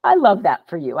 I love that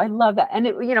for you. I love that. And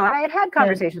it, you know, I had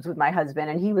conversations with my husband,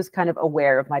 and he was kind of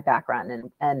aware of my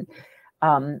background and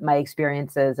my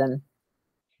experiences. And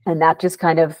that just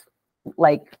kind of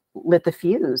like lit the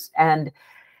fuse. And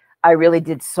I really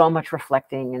did so much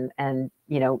reflecting and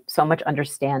you know, so much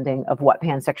understanding of what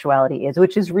pansexuality is,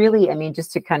 which is really, I mean,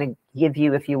 just to kind of give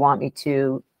you, if you want me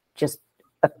to, just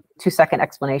a 2-second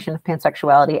explanation of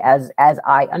pansexuality as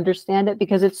I understand it,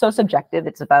 because it's so subjective.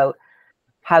 It's about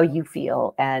how you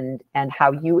feel and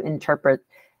how you interpret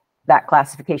that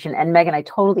classification. And Megan, I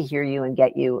totally hear you and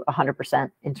get you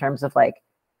 100% in terms of like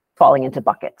falling into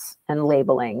buckets and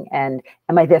labeling and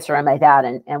am I this or am I that?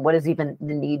 And what is even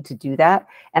the need to do that?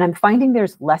 And I'm finding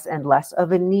there's less and less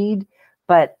of a need,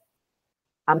 but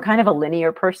I'm kind of a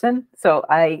linear person. So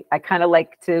I kind of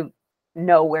like to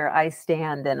know where I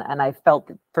stand. And I felt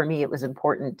that for me, it was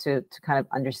important to kind of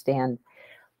understand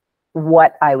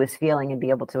what I was feeling and be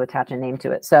able to attach a name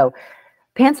to it. So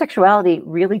pansexuality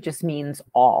really just means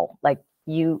all. Like,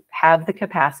 you have the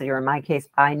capacity, or in my case,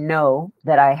 I know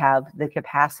that I have the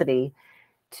capacity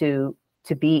to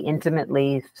be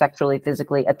intimately, sexually,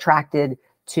 physically attracted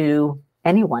to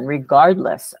anyone,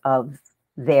 regardless of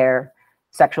their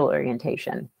sexual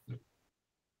orientation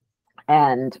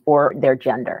and or their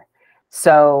gender.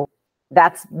 So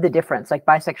that's the difference. Like,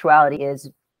 bisexuality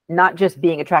is not just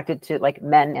being attracted to like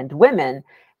men and women,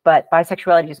 but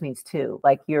bisexuality just means two.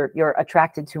 Like, you're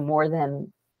attracted to more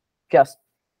than just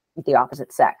the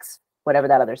opposite sex, whatever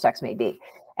that other sex may be.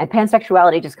 And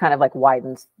pansexuality just kind of like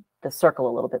widens the circle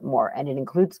a little bit more, and it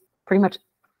includes pretty much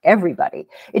everybody.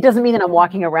 It doesn't mean that I'm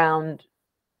walking around,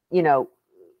 you know,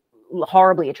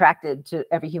 horribly attracted to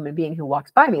every human being who walks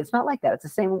by me. It's not like that. It's the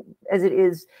same as it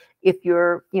is if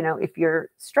you're, you know, if you're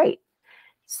straight.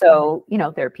 So, you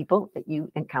know, there are people that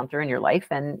you encounter in your life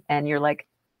and you're like,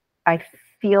 I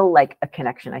feel like a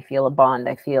connection. I feel a bond.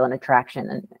 I feel an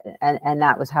attraction. And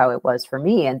that was how it was for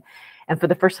me. And for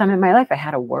the first time in my life, I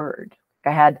had a word.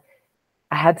 I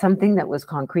had something that was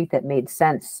concrete, that made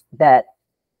sense, that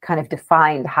kind of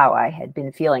defined how I had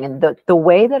been feeling. And the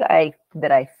way that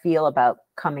I feel about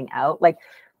coming out, like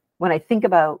when I think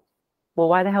about, well,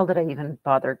 why the hell did I even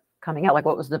bother coming out? Like,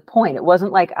 what was the point? It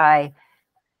wasn't like I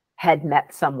had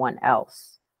met someone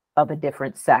else of a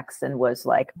different sex and was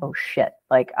like, oh shit,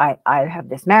 like I have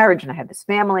this marriage and I have this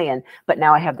family, but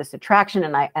now I have this attraction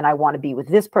and I want to be with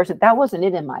this person. That wasn't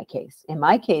it in my case. In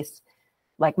my case,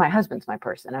 like, my husband's my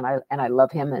person and I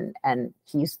love him and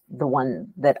he's the one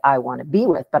that I want to be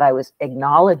with. But I was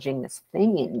acknowledging this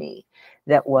thing in me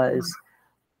that was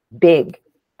big,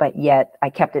 but yet I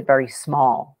kept it very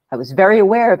small. I was very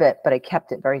aware of it, but I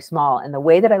kept it very small. And the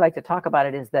way that I like to talk about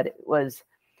it is that it was,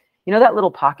 you know, that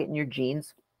little pocket in your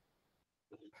jeans,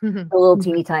 the little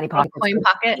teeny tiny pocket. Coin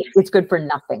pocket. It's good for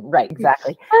nothing. Right.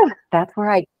 Exactly. That's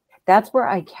where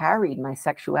I carried my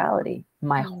sexuality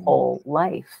my whole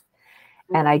life.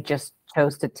 And I just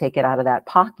chose to take it out of that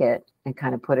pocket and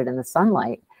kind of put it in the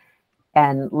sunlight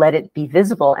and let it be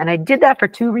visible. And I did that for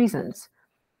two reasons.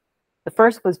 The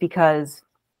first was because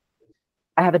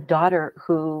I have a daughter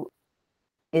who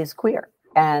is queer,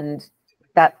 and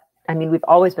that, I mean, we've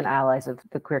always been allies of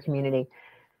the queer community,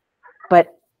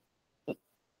 but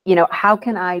you know, how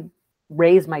can I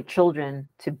raise my children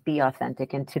to be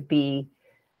authentic and to be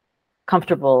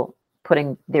comfortable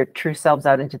putting their true selves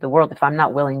out into the world if I'm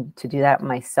not willing to do that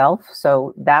myself?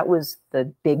 So that was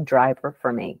the big driver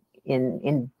for me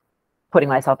in putting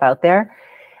myself out there.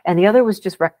 And the other was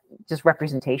just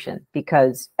representation,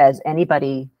 because as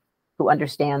anybody who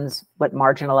understands what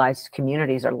marginalized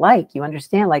communities are like, you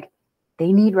understand, like,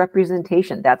 they need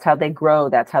representation. That's how they grow.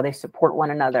 That's how they support one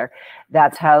another.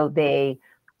 That's how they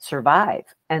survive.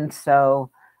 And so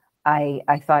I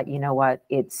thought, you know what,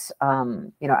 it's,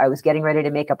 you know, I was getting ready to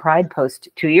make a pride post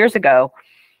 2 years ago,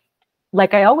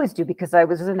 like I always do, because I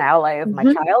was an ally of my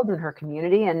child and her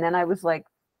community. And then I was like,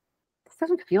 this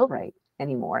doesn't feel right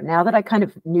anymore. Now that I kind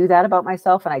of knew that about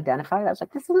myself and identified, I was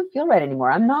like, this doesn't feel right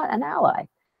anymore. I'm not an ally.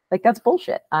 Like, that's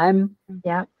bullshit. I'm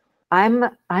a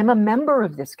member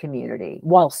of this community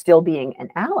while still being an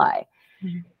ally.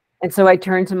 And so I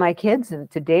turned to my kids and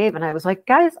to Dave, and I was like,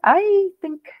 guys, I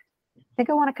think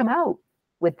I want to come out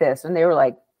with this. And they were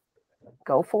like,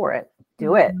 go for it.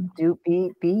 Do it.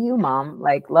 Be you, mom.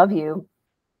 Like, love you.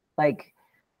 Like,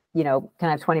 you know, can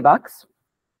I have $20?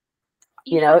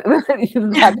 You know, it was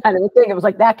that kind of a thing. It was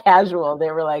like that casual. They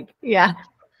were like, Yeah.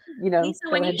 you know, Lisa,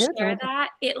 when you share that,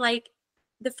 it like,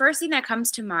 the first thing that comes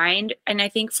to mind, and I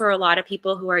think for a lot of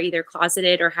people who are either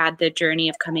closeted or had the journey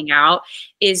of coming out,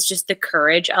 is just the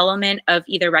courage element of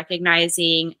either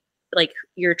recognizing like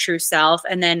your true self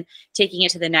and then taking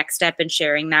it to the next step and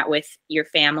sharing that with your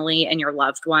family and your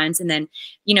loved ones. And then,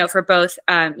 you know, for both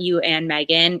you and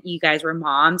Megan, you guys were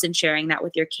moms and sharing that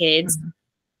with your kids.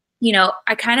 You know,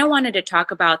 I kind of wanted to talk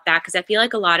about that because I feel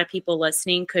like a lot of people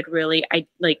listening could really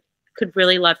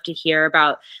love to hear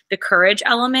about the courage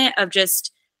element of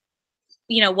just,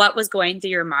 you know, what was going through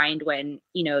your mind when,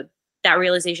 you know, that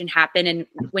realization happened and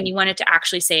when you wanted to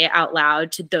actually say it out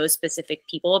loud to those specific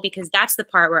people, because that's the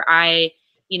part where I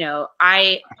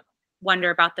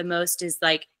wonder about the most is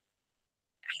like,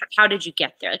 how did you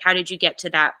get there? Like, how did you get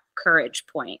to that courage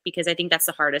point? Because I think that's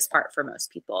the hardest part for most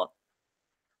people.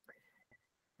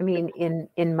 I mean,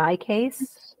 in my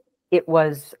case, it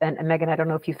was, and Megan, I don't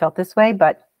know if you felt this way,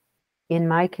 but in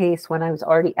my case, when I was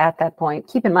already at that point,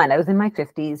 keep in mind, I was in my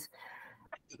 50s.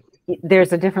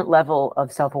 There's a different level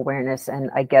of self-awareness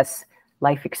and I guess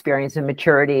life experience and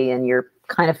maturity, and you're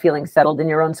kind of feeling settled in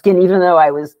your own skin, even though I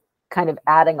was kind of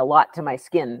adding a lot to my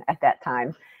skin at that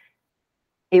time.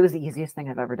 It was the easiest thing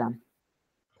I've ever done.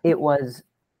 It was,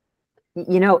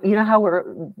 you know how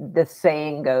the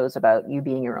saying goes about you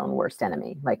being your own worst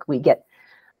enemy. Like, we get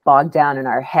bogged down in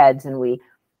our heads and we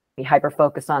hyper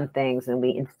focus on things and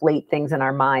we inflate things in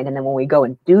our mind. And then when we go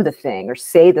and do the thing or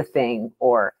say the thing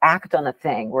or act on a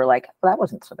thing, we're like, well, that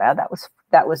wasn't so bad. That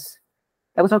was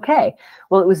okay.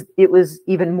 Well, it was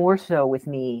even more so with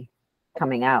me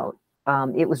coming out.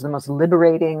 It was the most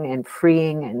liberating and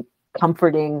freeing and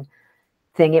comforting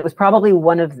thing. It was probably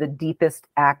one of the deepest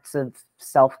acts of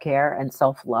self-care and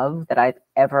self-love that I've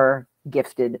ever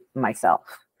gifted myself.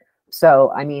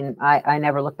 So, I mean, I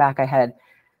never look back. I had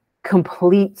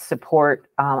complete support.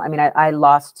 I mean, I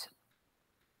lost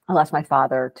my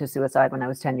father to suicide when I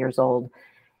was 10 years old.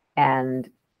 And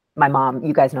my mom,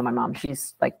 you guys know my mom,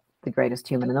 she's like the greatest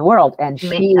human in the world. And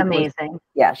she amazing.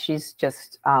 She's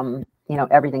just, you know,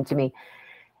 everything to me.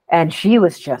 And she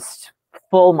was just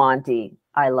full Monty.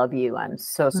 I love you. I'm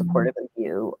so supportive of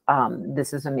you.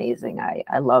 This is amazing.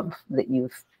 I love that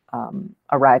you've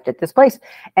arrived at this place.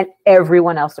 And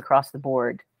everyone else across the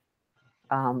board,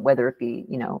 whether it be,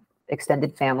 you know,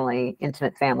 extended family,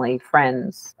 intimate family,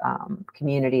 friends,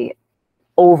 community,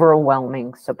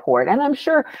 overwhelming support. And I'm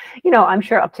sure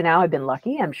up to now I've been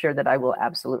lucky. I'm sure that I will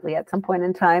absolutely at some point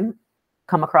in time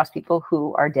come across people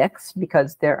who are dicks,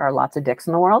 because there are lots of dicks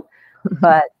in the world.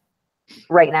 But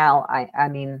right now, I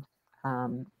mean,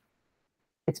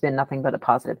 it's been nothing but a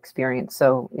positive experience.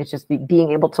 So it's just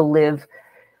being able to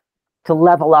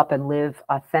level up and live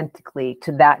authentically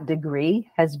to that degree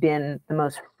has been the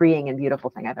most freeing and beautiful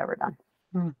thing I've ever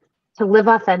done. To live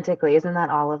authentically, isn't that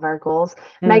all of our goals?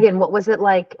 Megan, what was it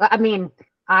like? I mean,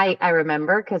 I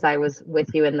remember because I was with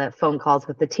you in the phone calls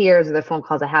with the tears or the phone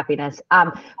calls of happiness.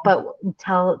 But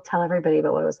tell everybody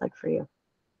about what it was like for you.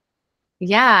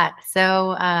 Yeah.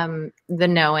 So the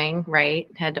knowing, right,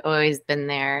 had always been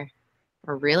there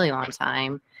for a really long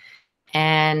time.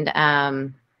 And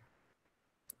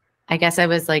I guess I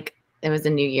was like, it was a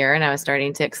new year and I was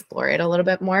starting to explore it a little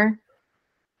bit more.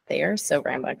 They are so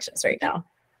rambunctious right now.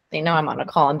 They know I'm on a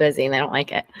call and busy and they don't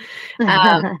like it.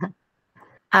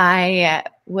 I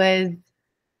was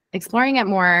exploring it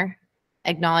more,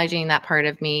 acknowledging that part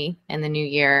of me in the new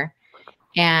year.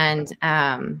 And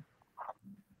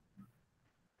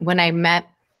when I met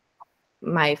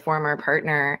my former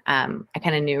partner, I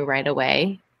kind of knew right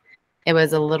away. It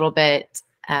was a little bit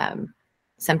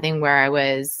something where I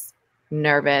was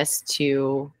nervous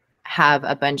to have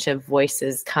a bunch of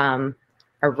voices come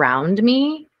around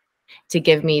me to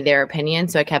give me their opinion.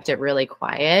 So I kept it really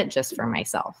quiet just for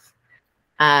myself.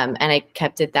 And I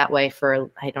kept it that way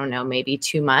for, I don't know, maybe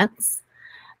 2 months.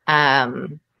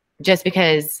 Just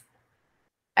because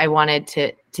I wanted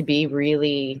to be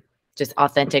really just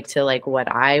authentic to like what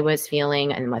I was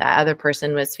feeling and what that other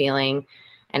person was feeling.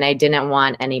 And I didn't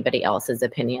want anybody else's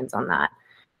opinions on that.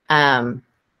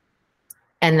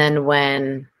 And then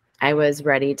when I was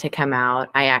ready to come out,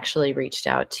 I actually reached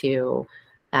out to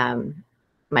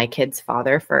my kid's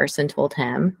father first and told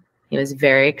him. He was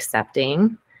very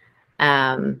accepting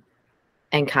and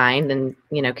kind and,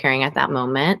 you know, caring at that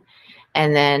moment.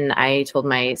 And then I told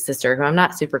my sister, who I'm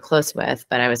not super close with,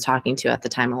 but I was talking to at the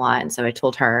time a lot. And so I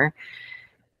told her.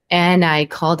 And I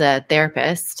called a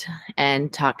therapist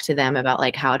and talked to them about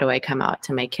like, how do I come out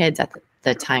to my kids? At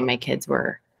the time, my kids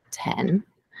were 10.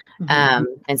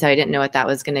 And so I didn't know what that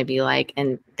was going to be like.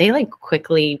 And they like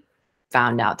quickly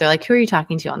found out. They're like, who are you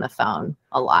talking to on the phone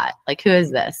a lot? Like, who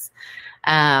is this?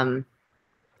 And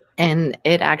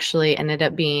it actually ended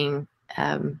up being,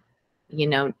 you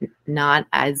know, not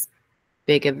as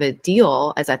big of a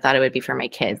deal as I thought it would be for my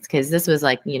kids. Because this was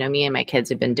like, you know, me and my kids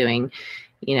have been doing,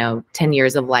 you know, 10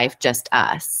 years of life, just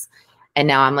us. And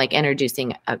now I'm like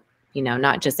introducing a, you know,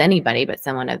 not just anybody, but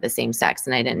someone of the same sex.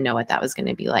 And I didn't know what that was going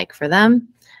to be like for them.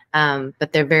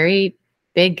 But they're very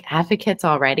big advocates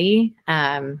already,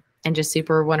 and just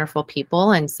super wonderful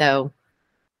people. And so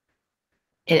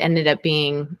it ended up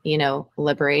being, you know,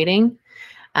 liberating.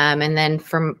 And then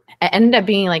it ended up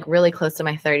being like really close to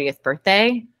my 30th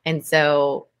birthday. And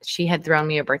so she had thrown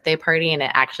me a birthday party, and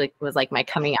it actually was like my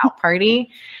coming out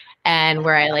party, and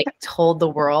where I like told the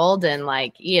world and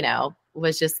like, you know,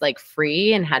 was just like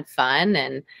free and had fun.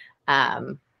 And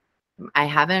I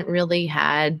haven't really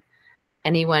had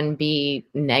anyone be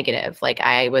negative. Like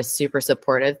I was super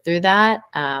supportive through that,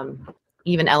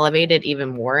 even elevated even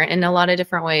more in a lot of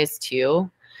different ways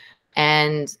too.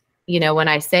 And, you know, when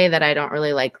I say that I don't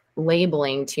really like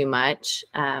labeling too much,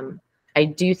 I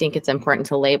do think it's important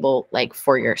to label like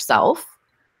for yourself.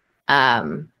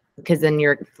 Because then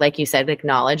you're, like you said,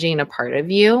 acknowledging a part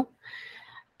of you.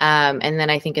 And then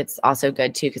I think it's also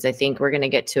good too, because I think we're going to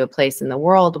get to a place in the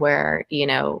world where, you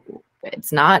know,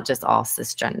 it's not just all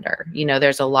cisgender. You know,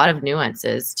 there's a lot of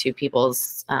nuances to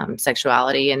people's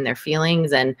sexuality and their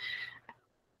feelings, and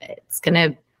it's going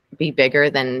to be bigger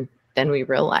than we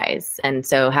realize. And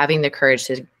so having the courage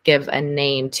to give a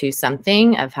name to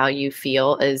something of how you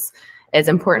feel is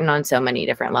important on so many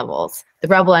different levels. The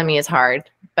rebel in me is hard,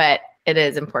 but it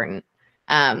is important.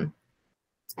 And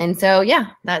so, yeah,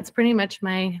 that's pretty much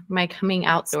my coming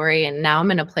out story. And now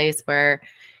I'm in a place where,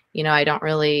 you know, I don't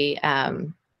really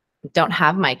don't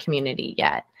have my community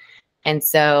yet. And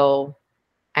so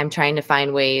I'm trying to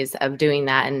find ways of doing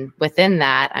that. And within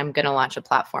that, I'm going to launch a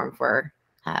platform for,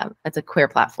 it's a queer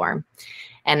platform.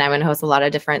 And I'm going to host a lot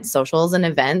of different socials and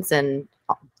events in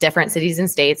different cities and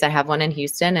states. I have one in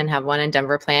Houston and have one in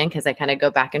Denver planned, because I kind of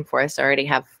go back and forth. So I already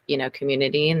have, you know,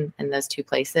 community in those two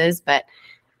places. But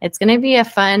it's going to be a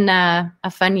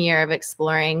fun year of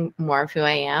exploring more of who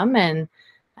I am and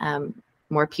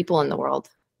more people in the world.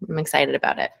 I'm excited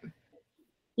about it.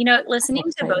 You know, listening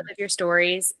to both of your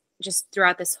stories just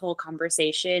throughout this whole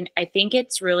conversation, I think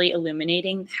it's really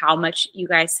illuminating how much you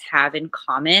guys have in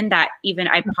common that even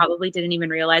I probably didn't even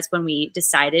realize when we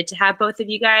decided to have both of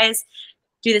you guys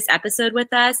do this episode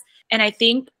with us. And I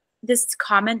think this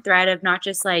common thread of not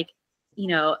just like, you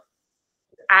know,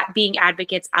 being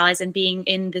advocates, allies, and being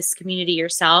in this community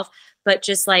yourself, but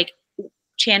just like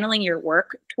channeling your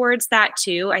work towards that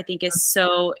too, I think is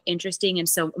so interesting and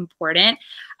so important.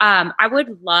 I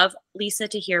would love, Lisa,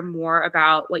 to hear more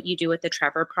about what you do with the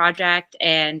Trevor Project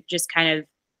and just kind of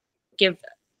give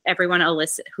everyone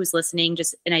who's listening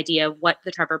just an idea of what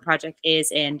the Trevor Project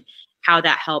is and how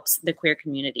that helps the queer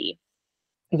community.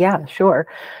 Yeah, sure.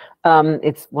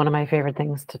 It's one of my favorite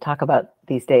things to talk about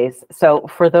these days. So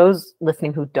for those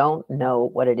listening who don't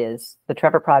know what it is, the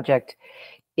Trevor Project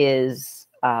is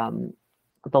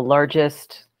the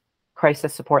largest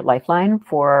crisis support lifeline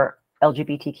for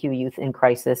LGBTQ youth in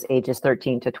crisis ages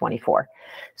 13 to 24.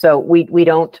 So we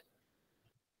don't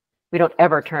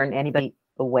ever turn anybody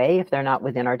away if they're not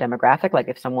within our demographic. Like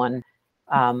if someone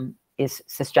is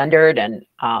cisgendered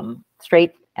and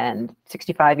straight and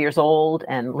 65 years old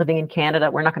and living in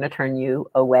Canada, we're not going to turn you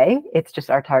away. It's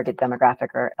just our target demographic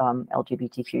are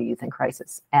LGBTQ youth in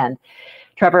crisis. And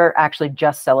Trevor actually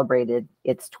just celebrated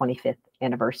its 25th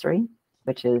anniversary,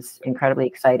 which is incredibly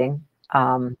exciting.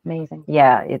 Amazing.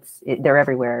 Yeah, they're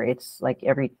everywhere. It's like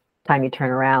every time you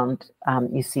turn around,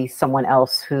 you see someone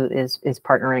else who is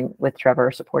partnering with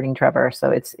Trevor, supporting Trevor. So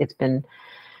it's been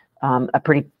a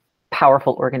pretty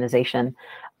powerful organization.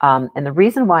 And the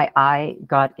reason why I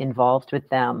got involved with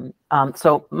them,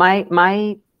 so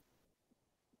my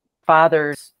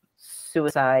father's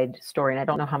suicide story, and I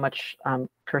don't know how much,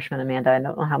 Kirschman, Amanda, I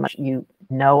don't know how much you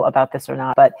know about this or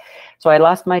not, but so I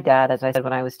lost my dad, as I said,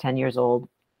 when I was 10 years old.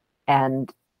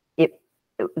 And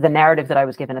the narrative that I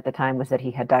was given at the time was that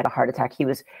he had died of a heart attack. He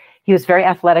was very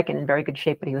athletic and in very good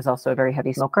shape, but he was also a very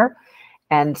heavy smoker.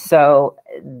 And so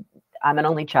I'm an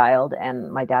only child,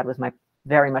 and my dad was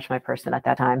very much my person at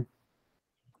that time.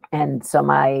 And so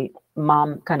my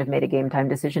mom kind of made a game time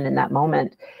decision in that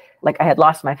moment. Like, I had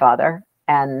lost my father,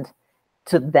 and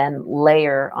to then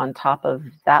layer on top of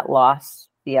that loss,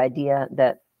 the idea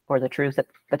that, or the truth at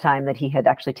the time, that he had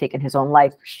actually taken his own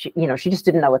life, she just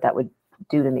didn't know what that would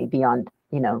do to me beyond,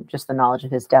 just the knowledge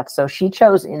of his death. So she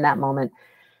chose in that moment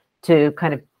to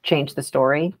kind of change the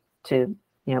story to,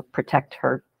 protect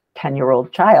her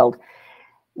 10-year-old child,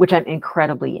 which I'm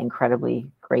incredibly, incredibly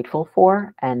grateful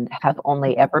for, and have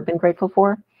only ever been grateful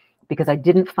for, because I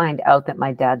didn't find out that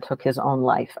my dad took his own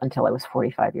life until I was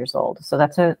 45 years old. So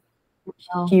that's a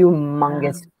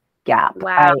humongous gap.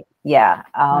 Wow.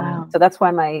 Wow. So that's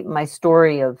why my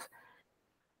story of,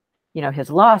 his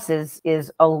loss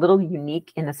is a little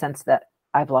unique in the sense that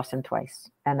I've lost him twice,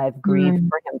 and I've grieved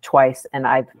for him twice, and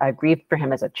I've grieved for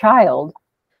him as a child,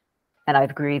 and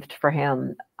I've grieved for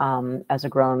him as a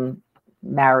grown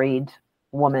married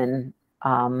woman,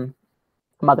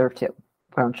 mother of 2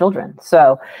 grown children.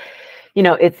 So,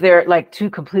 they're like two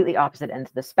completely opposite ends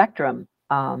of the spectrum.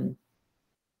 And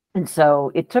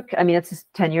so it took, it's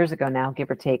 10 years ago now,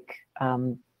 give or take,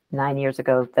 9 years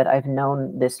ago, that I've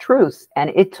known this truth. And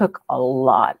it took a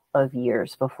lot of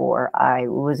years before I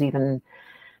was even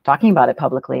talking about it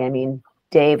publicly.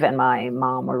 Dave and my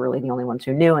mom were really the only ones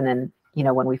who knew. And then,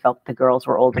 when we felt the girls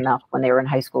were old enough, when they were in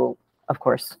high school, of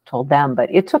course, told them. But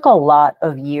it took a lot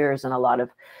of years and a lot of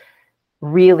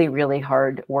really, really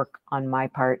hard work on my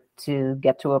part to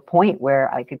get to a point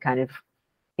where I could kind of,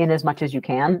 in as much as you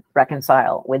can,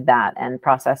 reconcile with that and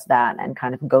process that and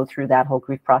kind of go through that whole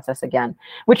grief process again,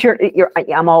 which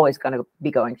I'm always going to be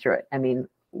going through it.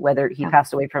 Whether he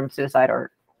passed away from suicide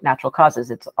or natural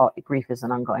causes, grief is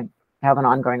have an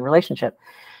ongoing relationship.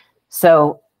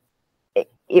 So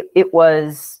it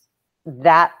was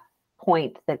that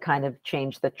point that kind of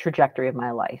changed the trajectory of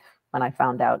my life when I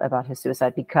found out about his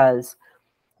suicide, because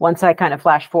once I kind of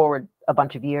flashed forward a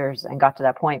bunch of years and got to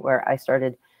that point where I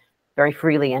started very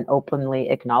freely and openly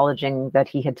acknowledging that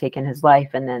he had taken his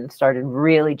life, and then started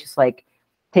really just like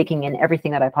taking in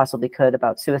everything that I possibly could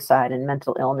about suicide and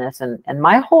mental illness, and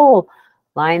my whole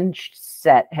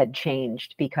mindset had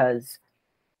changed, because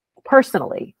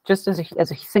personally, just as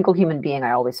a single human being,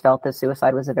 I always felt that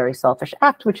suicide was a very selfish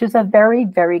act, which is a very,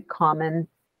 very common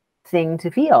thing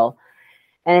to feel.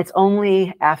 And it's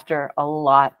only after a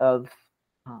lot of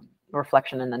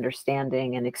reflection and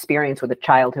understanding and experience with a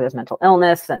child who has mental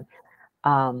illness, and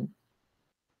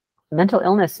mental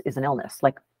illness is an illness.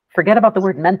 Like, forget about the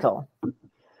word mental.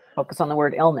 Focus on the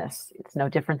word illness. It's no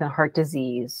different than heart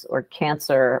disease or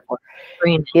cancer.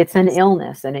 It's an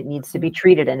illness, and it needs to be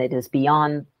treated, and it is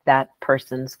beyond that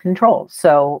person's control.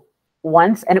 So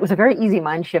and it was a very easy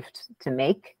mind shift to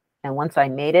make. And once I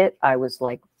made it, I was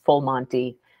like full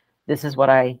Monty. This is what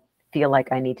I feel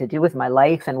like I need to do with my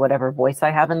life and whatever voice I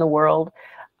have in the world.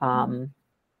 And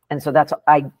so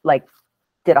I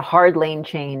did a hard lane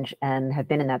change and have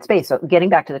been in that space. So getting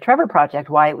back to the Trevor Project,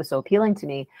 why it was so appealing to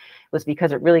me was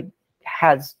because it really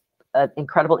has an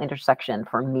incredible intersection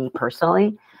for me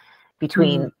personally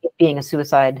between it being a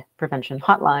suicide prevention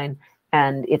hotline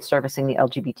and it's servicing the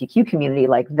LGBTQ community.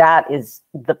 Like, that is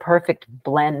the perfect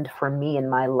blend for me in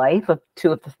my life of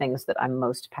two of the things that I'm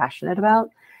most passionate about.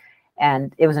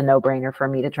 And it was a no-brainer for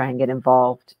me to try and get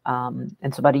involved. And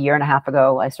so about 1.5 years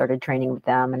ago, I started training with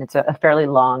them, and it's a fairly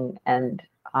long and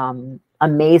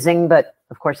amazing, but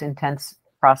of course intense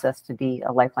process to be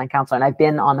a lifeline counselor. And I've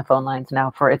been on the phone lines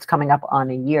now it's coming up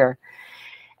on a year.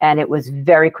 And it was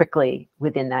very quickly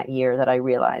within that year that I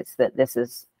realized that this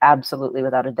is absolutely,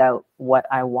 without a doubt, what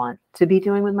I want to be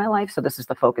doing with my life. So this is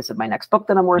the focus of my next book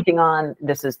that I'm working on.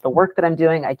 This is the work that I'm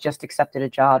doing. I just accepted a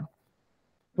job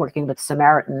working with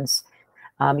Samaritans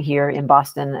here in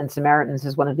Boston, and Samaritans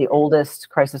is one of the oldest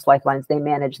crisis lifelines. They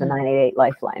manage the 988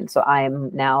 lifeline. So I am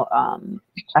now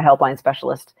a helpline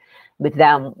specialist with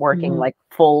them, working like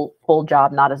full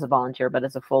job, not as a volunteer, but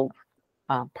as a full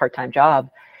part-time job.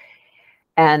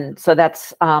 And so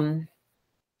that's awesome.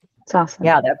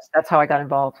 Yeah, that's how I got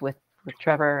involved with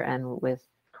Trevor and with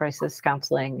crisis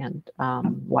counseling, and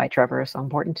why Trevor is so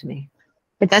important to me.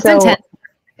 That's intense.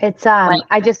 It's Like,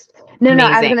 I just no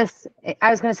amazing.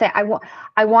 I was gonna say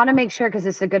I want to make sure, because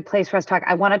it's a good place for us to talk.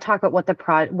 I want to talk about what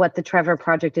the Trevor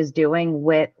Project is doing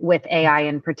with AI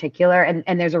in particular,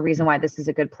 and there's a reason why this is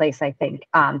a good place, I think,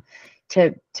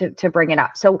 to bring it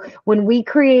up. So when we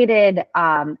created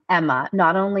Emma,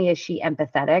 not only is she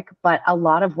empathetic, but a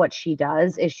lot of what she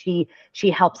does is she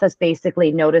helps us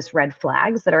basically notice red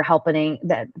flags that are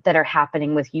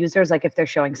happening with users, like if they're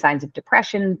showing signs of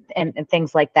depression and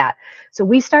things like that. So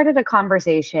we started a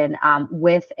conversation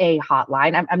with a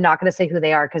hotline. I'm not going to say who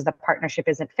they are because the partnership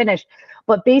isn't finished,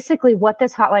 but basically what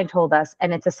this hotline told us,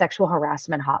 and it's a sexual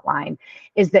harassment hotline,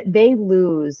 is that they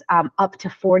lose up to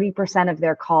 40% of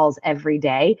their calls every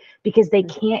day because they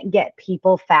can't get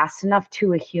people fast enough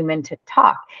to a human to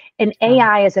talk. And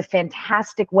AI is a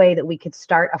fantastic way that we could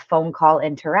start a phone call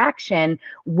interaction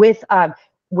with a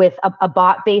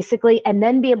bot, basically, and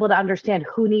then be able to understand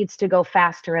who needs to go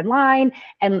faster in line.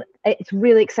 And it's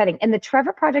really exciting. And the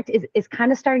Trevor Project is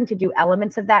kind of starting to do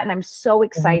elements of that. And I'm so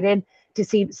excited to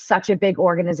see such a big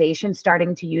organization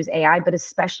starting to use AI, but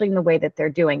especially in the way that they're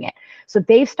doing it. So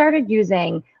they've started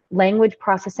using language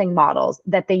processing models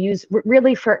that they use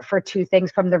really for two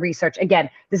things from the research. Again,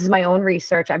 this is my own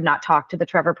research. I've not talked to the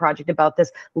Trevor Project about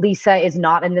this. Lisa is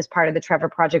not in this part of the Trevor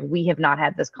Project. We have not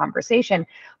had this conversation,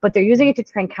 but they're using it to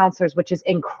train counselors, which is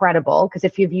incredible, because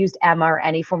if you've used Emma or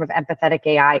any form of empathetic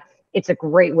AI, it's a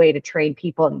great way to train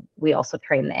people. And we also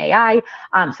train the AI.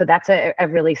 So that's a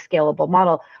really scalable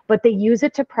model, but they use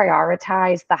it to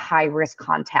prioritize the high risk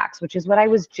contacts, which is what I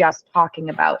was just talking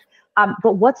about.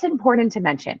 But what's important to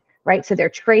mention, right? So they're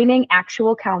training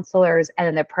actual counselors and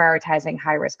then they're prioritizing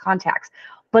high risk contacts,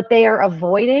 but they are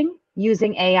avoiding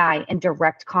using AI in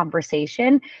direct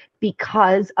conversation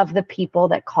because of the people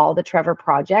that call the Trevor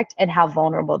Project and how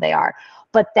vulnerable they are.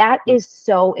 But that is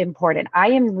so important. I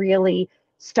am really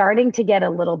starting to get a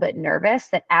little bit nervous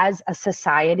that as a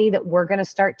society that we're going to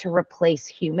start to replace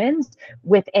humans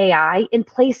with AI in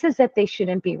places that they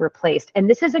shouldn't be replaced. And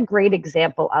this is a great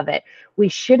example of it. We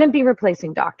shouldn't be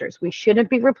replacing doctors. We shouldn't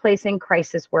be replacing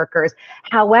crisis workers.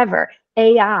 However,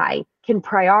 AI can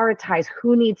prioritize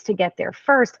who needs to get there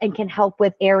first and can help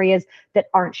with areas that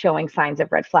aren't showing signs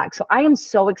of red flags. So I am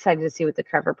so excited to see what the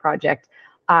Trevor Project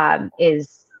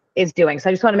is doing. So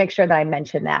I just want to make sure that I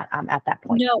mention that at that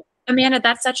point. No, Amanda,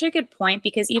 that's such a good point,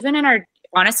 because even in our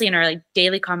like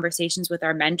daily conversations with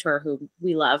our mentor, who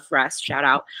we love, Russ, shout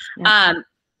out. Yeah.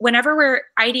 Whenever we're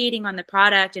ideating on the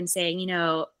product and saying, you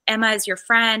know, Emma is your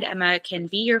friend, Emma can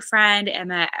be your friend,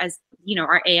 Emma as, you know,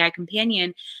 our AI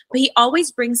companion, but he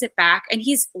always brings it back, and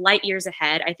he's light years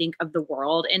ahead, I think, of the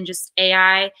world and just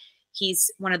AI.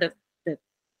 He's one of the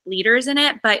leaders in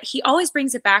it, but he always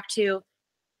brings it back to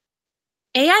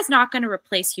AI is not going to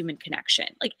replace human connection.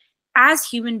 Like, as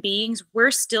human beings,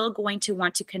 we're still going to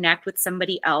want to connect with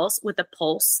somebody else with a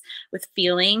pulse, with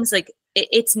feelings. Like,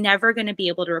 it's never going to be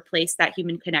able to replace that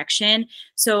human connection.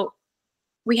 So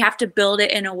we have to build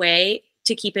it in a way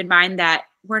to keep in mind that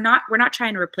we're not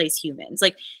trying to replace humans.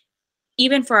 Like,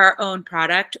 even for our own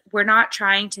product, we're not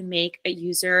trying to make a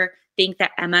user think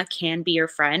that Emma can be your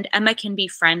friend. Emma can be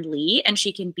friendly and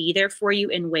she can be there for you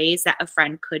in ways that a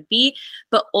friend could be.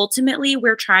 But ultimately,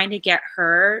 we're trying to get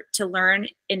her to learn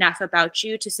enough about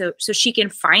you so she can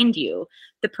find you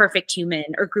the perfect human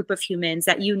or group of humans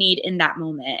that you need in that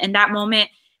moment. And that moment,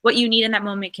 what you need in that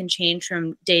moment can change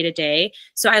from day to day.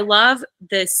 So I love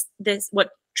this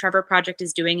what Trevor Project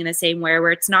is doing in the same way,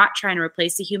 where it's not trying to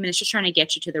replace the human, it's just trying to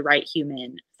get you to the right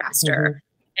human faster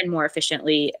and more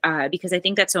efficiently, because I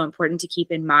think that's so important to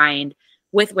keep in mind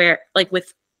with where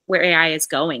AI is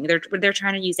going. They're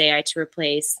trying to use AI to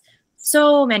replace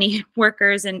so many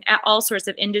workers in all sorts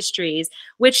of industries,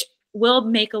 which will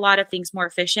make a lot of things more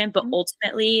efficient, but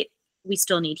ultimately we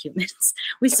still need humans.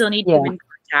 We still need human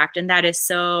contact, and that is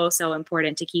so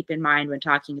important to keep in mind when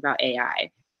talking about AI.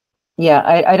 Yeah,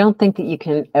 I don't think that you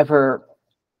can ever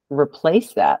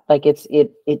replace that. Like, it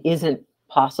isn't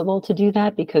possible to do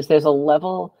that, because there's a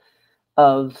level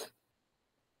of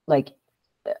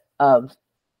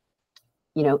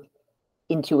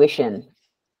intuition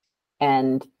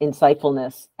and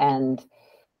insightfulness and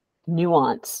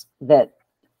nuance that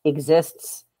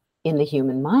exists in the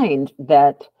human mind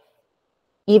that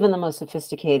even the most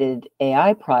sophisticated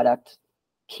AI product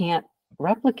can't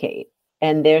replicate.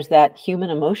 And there's that human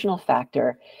emotional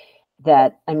factor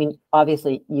that, I mean,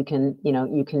 obviously you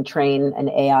can train an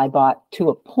AI bot to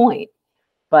a point,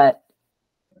 but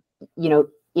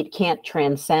it can't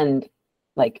transcend,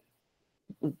 like,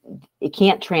 it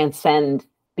can't transcend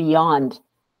beyond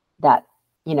that,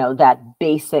 that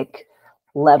basic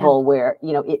level where,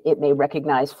 it may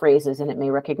recognize phrases and it may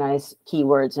recognize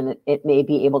keywords and it may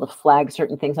be able to flag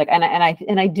certain things. Like, and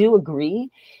I do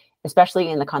agree, especially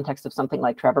in the context of something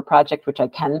like Trevor Project, which I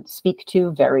can speak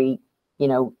to very,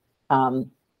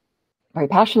 very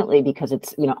passionately, because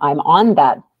it's, I'm on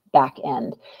that back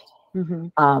end.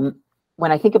 Mm-hmm.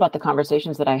 When I think about the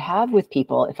conversations that I have with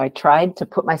people, if I tried to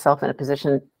put myself in a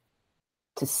position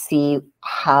to see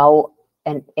how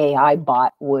an AI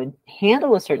bot would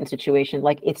handle a certain situation,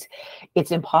 like it's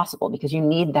impossible, because you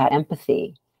need that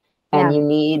empathy and you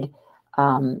need,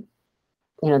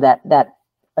 that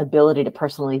ability to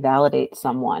personally validate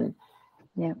someone.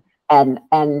 Yeah.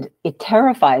 And it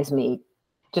terrifies me,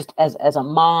 just as a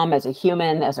mom, as a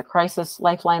human, as a crisis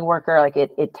lifeline worker, like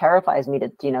it terrifies me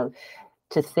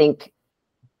to think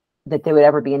that there would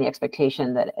ever be any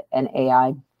expectation that an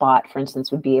AI bot, for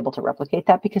instance, would be able to replicate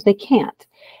that, because they can't.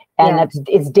 And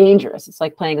it's dangerous. It's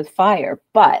like playing with fire.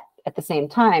 But at the same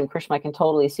time, Krishma, I can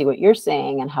totally see what you're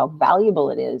saying and how valuable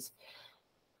it is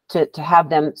to have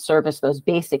them service those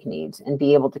basic needs and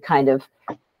be able to kind of,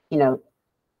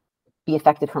 be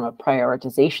effective from a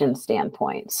prioritization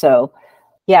standpoint. So,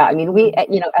 yeah, I mean, we,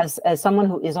 as someone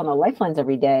who is on the lifelines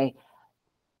every day,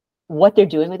 what they're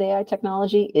doing with AI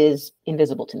technology is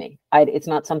invisible to me. It's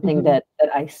not something that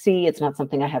I see. It's not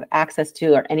something I have access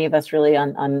to, or any of us really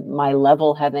on my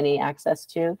level have any access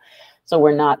to. So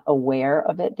we're not aware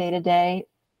of it day to day,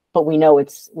 but we know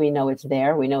it's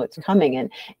there. We know it's coming.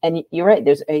 And you're right.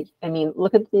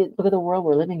 Look at the world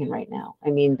we're living in right now. I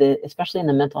mean, especially in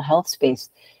the mental health space,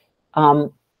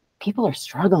 people are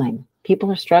struggling.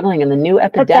 And the new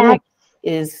epidemic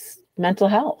is mental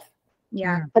health.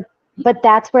 Yeah. But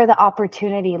that's where the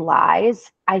opportunity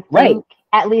lies, I think,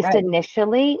 at least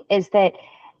initially, is that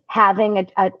having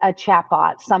a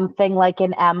chatbot, something like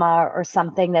an Emma or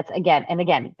something that's,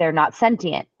 again, they're not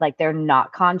sentient, like they're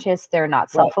not conscious, they're not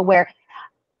self-aware.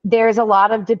 There's a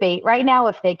lot of debate right now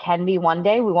if they can be one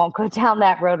day. We won't go down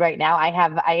that road right now. I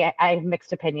have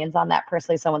mixed opinions on that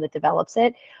personally, someone that develops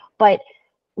it. But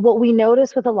what we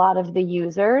notice with a lot of the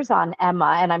users on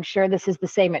Emma, and I'm sure this is the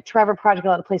same at Trevor Project, a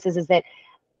lot of places, is that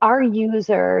our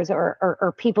users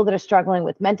or people that are struggling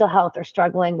with mental health or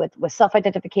struggling with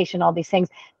self-identification, all these things,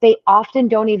 they often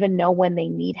don't even know when they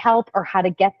need help or how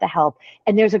to get the help.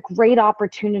 And there's a great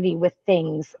opportunity with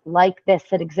things like this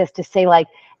that exist to say, like,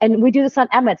 and we do this on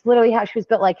Emma, it's literally how she was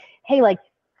built, like, hey, like,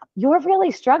 you're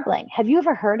really struggling. Have you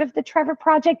ever heard of the Trevor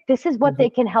Project? This is what they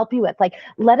can help you with. Like,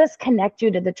 let us connect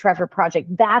you to the Trevor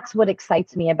Project. That's what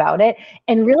excites me about it.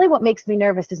 And really what makes me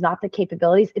nervous is not the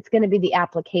capabilities. It's going to be the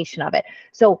application of it.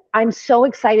 So I'm so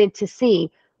excited to see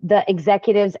the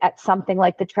executives at something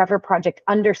like the Trevor Project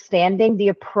understanding the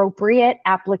appropriate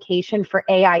application for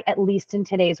AI, at least in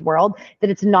today's world, that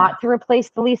it's not to replace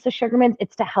the Lisa Sugarman,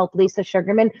 it's to help Lisa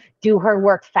Sugarman do her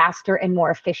work faster and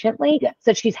more efficiently,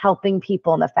 so she's helping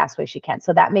people in the fast way she can.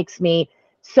 So that makes me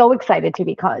so excited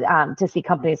to see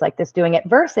companies like this doing it,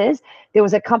 versus there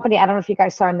was a company, I don't know if you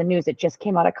guys saw in the news, it just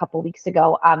came out a couple weeks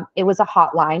ago. It was a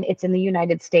hotline, it's in the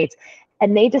United States,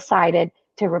 and they decided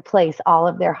to replace all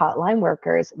of their hotline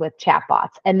workers with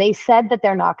chatbots. And they said that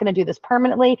they're not going to do this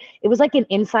permanently. It was like an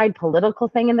inside political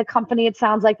thing in the company. It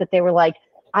sounds like that they were like,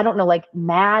 I don't know, like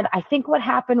mad. I think what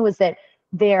happened was that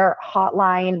their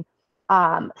hotline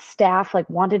staff like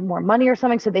wanted more money or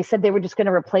something. So they said they were just going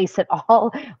to replace it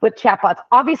all with chatbots.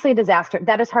 Obviously a disaster.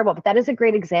 That is horrible, but that is a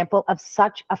great example of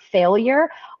such a failure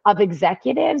of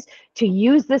executives to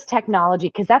use this technology,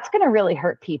 because that's going to really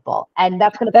hurt people. And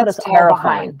that's going to put us all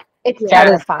behind. It's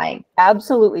terrifying.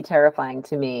 Absolutely terrifying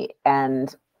to me.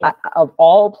 And of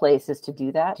all places to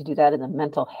do that in the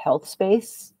mental health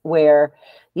space, where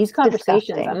these conversations,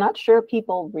 disgusting. I'm not sure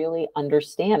people really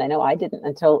understand. I know I didn't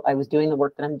until I was doing the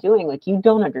work that I'm doing. Like, you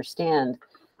don't understand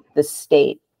the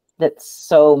state that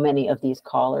so many of these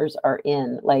callers are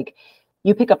in. Like,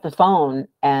 you pick up the phone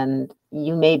and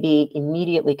you may be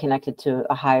immediately connected to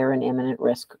a higher and imminent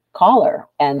risk caller,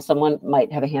 and someone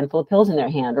might have a handful of pills in their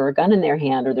hand or a gun in their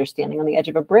hand, or they're standing on the edge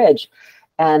of a bridge.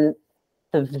 And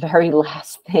the very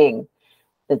last thing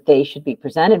that they should be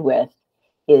presented with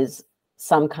is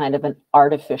some kind of an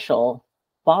artificial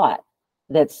bot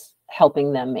that's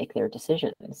helping them make their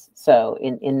decisions. So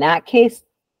in that case,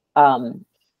 I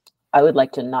would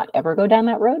like to not ever go down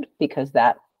that road, because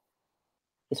that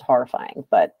is horrifying.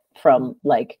 But from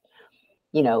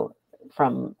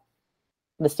from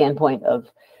the standpoint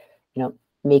of,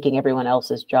 making everyone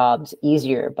else's jobs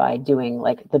easier by doing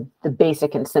like the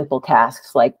basic and simple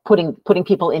tasks, like putting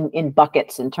people in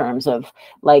buckets in terms of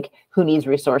like who needs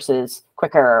resources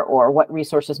quicker, or what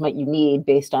resources might you need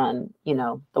based on,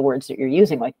 the words that you're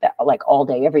using, like that, like all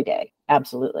day, every day.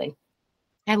 Absolutely.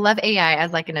 I love AI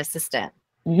as like an assistant.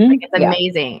 Mm-hmm. Like, it's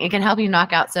amazing. It can help you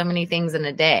knock out so many things in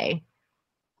a day.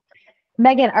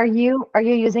 Megan, are you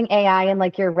using AI in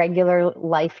like your regular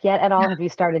life yet at all? Have you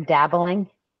started dabbling?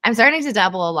 I'm starting to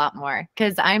dabble a lot more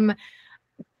because I'm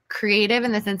creative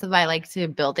in the sense of I like to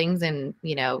build things and,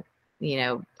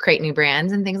 create new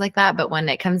brands and things like that. But when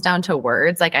it comes down to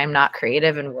words, like I'm not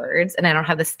creative in words and I don't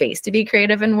have the space to be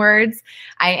creative in words.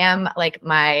 I am like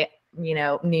my,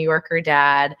 New Yorker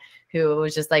dad who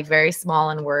was just like very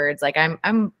small in words. Like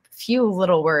I'm few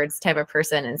little words type of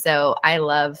person. And so I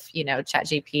love,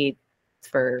 ChatGPT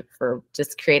for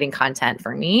just creating content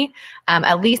for me,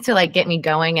 at least to like get me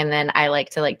going. And then I like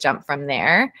to like jump from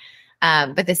there.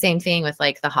 But the same thing with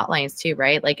like the hotlines too,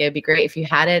 right? Like it'd be great if you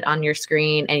had it on your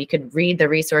screen and you could read the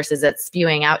resources that's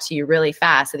spewing out to you really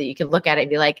fast so that you could look at it and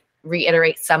be like,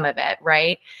 reiterate some of it.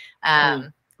 Right.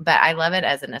 But I love it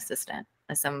as an assistant,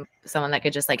 as someone that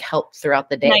could just like help throughout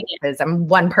the day, because I'm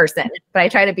one person, but I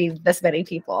try to be this many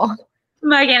people.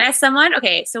 Megan, as someone,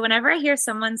 okay, so whenever I hear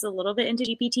someone's a little bit into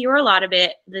GPT or a lot of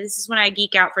it, this is when I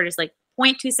geek out for just like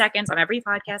 0.2 seconds on every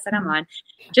podcast that I'm on.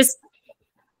 Just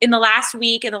in the last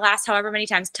week, in the last however many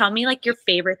times, tell me like your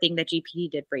favorite thing that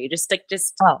GPT did for you. Just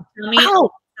tell me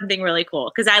something really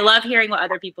cool, because I love hearing what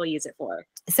other people use it for.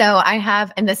 So I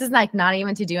have, and this is like not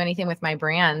even to do anything with my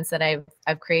brands that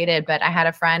I've created, but I had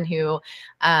a friend who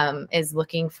is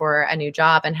looking for a new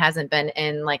job and hasn't been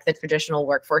in like the traditional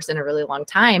workforce in a really long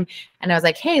time. And I was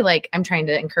like, hey, like I'm trying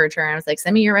to encourage her. And I was like,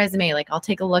 send me your resume. Like I'll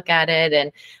take a look at it.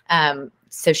 And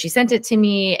so she sent it to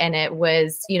me, and it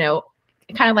was,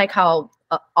 kind of like how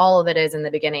all of it is in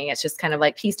the beginning. It's just kind of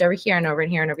like pieced over here and over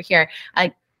here and over here.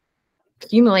 I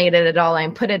accumulated it all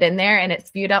and put it in there, and it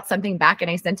spewed out something back,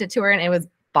 and I sent it to her, and it was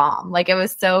bomb. Like it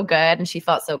was so good. And she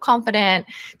felt so confident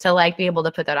to like be able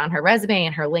to put that on her resume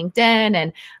and her LinkedIn.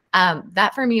 And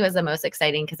that for me was the most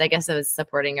exciting, because I guess it was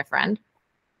supporting a friend,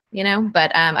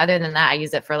 but other than that, I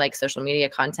use it for like social media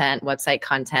content, website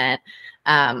content,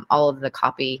 all of the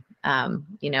copy. I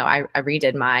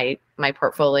redid my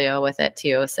portfolio with it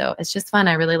too. So it's just fun.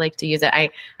 I really like to use it. I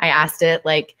asked it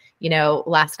like,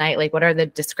 last night, like what are the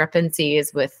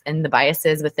discrepancies and the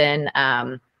biases within,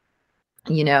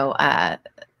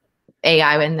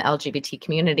 AI in the LGBT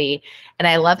community. And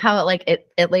I love how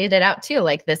it laid it out too.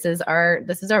 Like this is our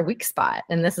weak spot,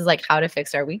 and this is like how to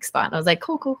fix our weak spot. And I was like,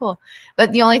 cool.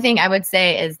 But the only thing I would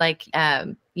say is like,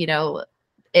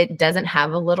 it doesn't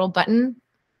have a little button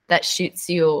that shoots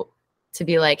you to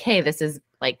be like, hey, this is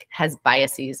like has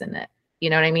biases in it. You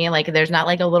know what I mean? Like there's not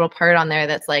like a little part on there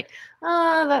that's like,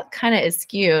 oh, that kind of is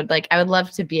skewed. Like I would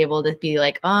love to be able to be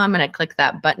like, oh, I'm going to click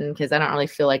that button because I don't really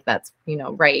feel like that's,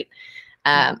 right.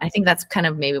 I think that's kind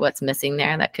of maybe what's missing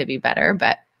there. That could be better,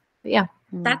 but yeah.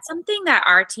 That's something that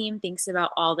our team thinks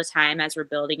about all the time as we're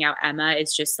building out Emma,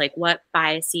 is just like what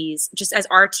biases, just as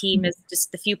our team is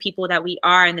just the few people that we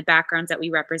are and the backgrounds that we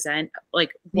represent,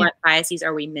 like what biases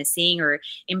are we missing or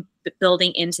in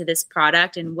building into this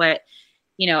product, and what,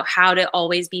 how to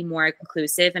always be more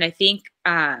inclusive. And I think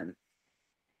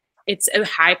it's a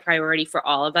high priority for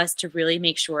all of us to really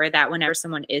make sure that whenever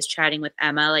someone is chatting with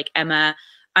Emma, like Emma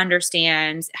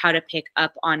understands how to pick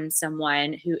up on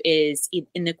someone who is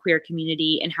in the queer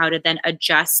community, and how to then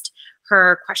adjust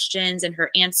her questions and her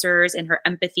answers and her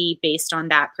empathy based on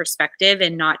that perspective,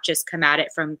 and not just come at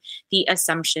it from the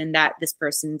assumption that this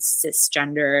person's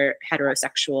cisgender,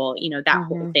 heterosexual, that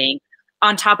whole thing,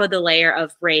 on top of the layer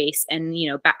of race and,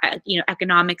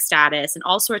 economic status and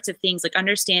all sorts of things, like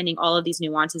understanding all of these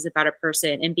nuances about a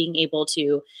person and being able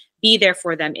to be there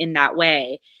for them in that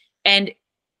way. And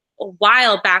a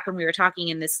while back when we were talking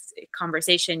in this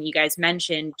conversation, you guys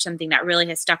mentioned something that really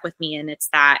has stuck with me. And it's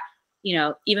that,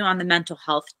 even on the mental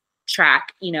health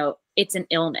track, it's an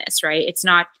illness, right?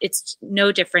 It's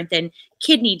no different than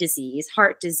kidney disease,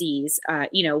 heart disease,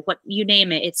 what you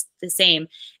name it, it's the same.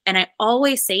 And I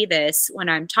always say this when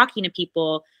I'm talking to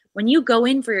people: when you go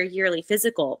in for your yearly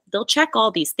physical, they'll check all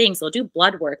these things. They'll do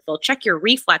blood work. They'll check your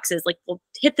reflexes. Like, we'll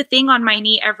hit the thing on my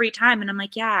knee every time. And I'm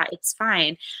like, yeah, it's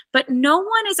fine. But no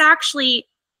one is actually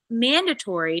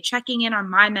mandatory checking in on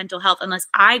my mental health unless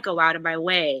I go out of my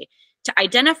way to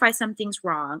identify something's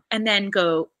wrong and then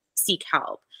go seek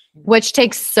help. Which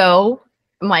takes so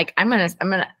I'm like,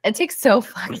 it takes so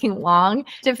fucking long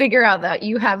to figure out that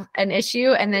you have an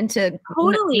issue and then to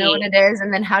Totally. know what it is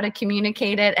and then how to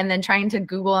communicate it and then trying to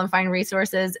Google and find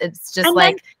resources. It's just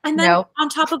and then on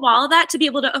top of all of that, to be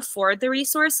able to afford the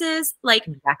resources, like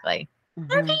exactly.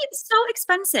 therapy is so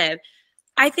expensive.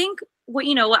 I think what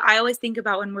I always think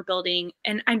about when we're building,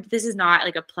 and this is not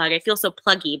like a plug, I feel so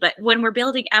pluggy, but when we're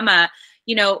building Emma,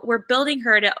 we're building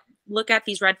her to look at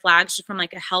these red flags just from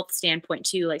like a health standpoint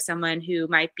too, like someone who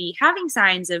might be having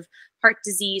signs of heart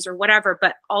disease or whatever,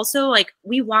 but also like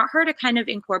we want her to kind of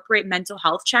incorporate mental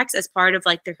health checks as part of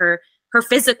like her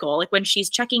physical, like when she's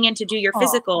checking in to do your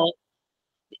physical,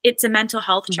 it's a mental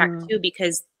health check too,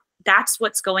 because that's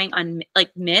what's going on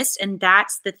missed. And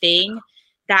that's the thing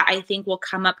that I think will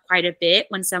come up quite a bit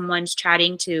when someone's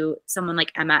chatting to someone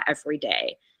like Emma every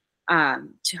day.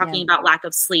 Talking about lack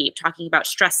of sleep, talking about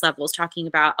stress levels, talking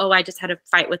about, oh, I just had a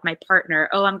fight with my partner.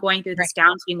 Oh, I'm going through this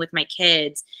downswing with my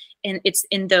kids. And it's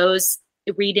in those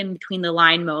read in between the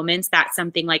line moments that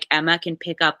something like Emma can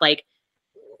pick up. Like,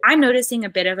 I'm noticing a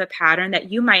bit of a pattern that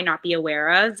you might not be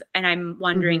aware of. And I'm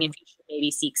wondering if you should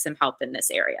maybe seek some help in this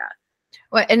area.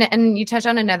 Well, and you touch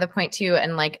on another point too,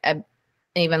 and like an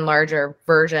even larger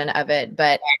version of it.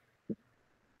 But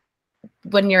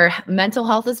when your mental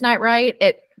health is not right,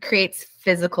 it creates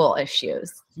physical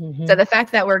issues. So the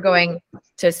fact that we're going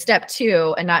to step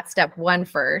 2 and not step 1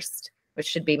 first, which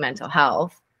should be mental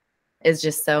health, is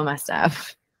just so messed up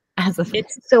as a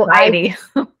society.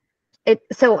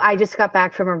 So I just got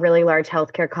back from a really large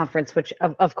healthcare conference, which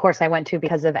of course I went to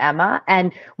because of Emma,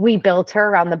 and we built her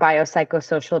around the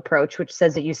biopsychosocial approach, which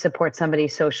says that you support somebody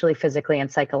socially, physically,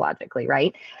 and psychologically,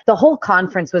 right? The whole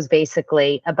conference was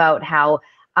basically about how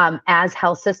as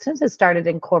health systems have started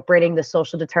incorporating the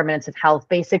social determinants of health,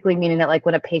 basically meaning that like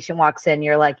when a patient walks in,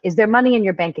 you're like, is there money in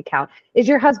your bank account? Is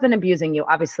your husband abusing you?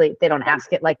 Obviously, they don't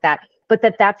ask it like that, but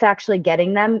that's actually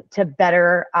getting them to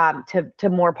better, to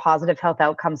more positive health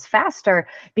outcomes faster,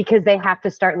 because they have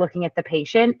to start looking at the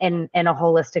patient in a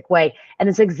holistic way. And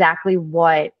it's exactly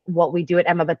what we do at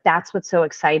Emma. But that's what's so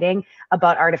exciting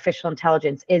about artificial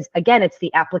intelligence is, again, it's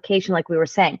the application, like we were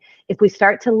saying. If we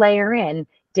start to layer in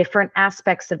different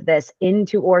aspects of this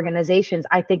into organizations,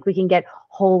 I think we can get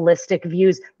holistic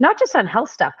views, not just on health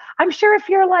stuff. I'm sure if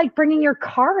you're like bringing your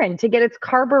car in to get its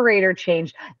carburetor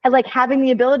changed, and like having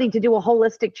the ability to do a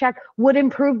holistic check would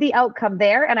improve the outcome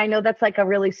there. And I know that's like a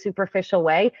really superficial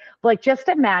way, but like just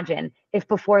imagine if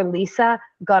before Lisa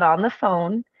got on the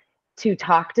phone to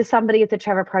talk to somebody at the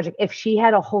Trevor Project, if she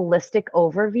had a holistic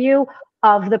overview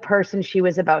of the person she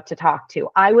was about to talk to.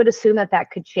 I would assume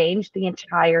that could change the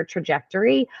entire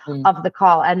trajectory of the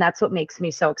call. And that's what makes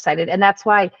me so excited. And that's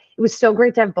why it was so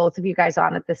great to have both of you guys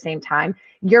on at the same time.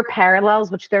 Your parallels,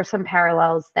 which there's some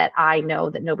parallels that I know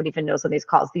that nobody even knows on these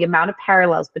calls. The amount of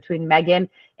parallels between Magen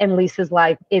and Lisa's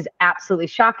life is absolutely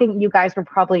shocking. You guys were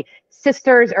probably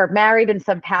sisters or married in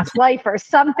some past life or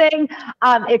something.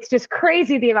 It's just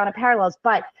crazy the amount of parallels.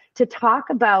 But to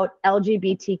talk about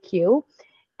LGBTQ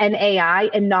and AI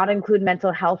and not include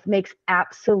mental health makes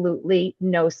absolutely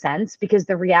no sense, because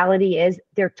the reality is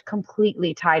they're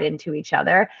completely tied into each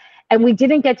other. And we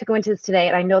didn't get to go into this today,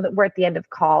 and I know that we're at the end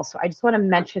of call, so I just want to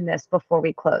mention this before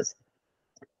we close.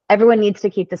 Everyone needs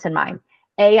to keep this in mind.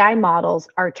 AI models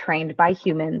are trained by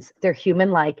humans. They're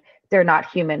human-like. They're not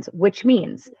humans, which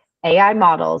means AI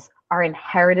models are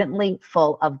inherently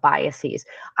full of biases.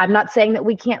 I'm not saying that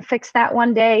we can't fix that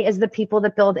one day as the people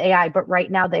that build AI, but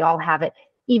right now they all have it.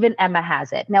 Even Emma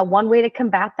has it. Now, one way to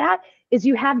combat that is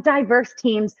you have diverse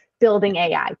teams building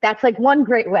AI. That's like one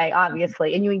great way,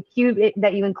 obviously. And you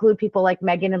include people like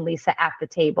Magen and Lisa at the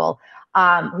table,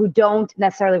 who don't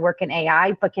necessarily work in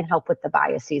AI, but can help with the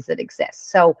biases that exist.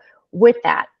 So with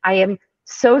that, I am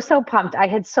so pumped. I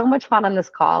had so much fun on this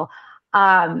call.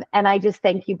 And I just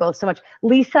thank you both so much.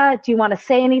 Lisa, do you want to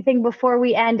say anything before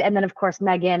we end? And then, of course,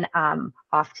 Magen,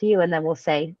 off to you, and then we'll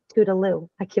say toodaloo.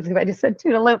 I can't believe I just said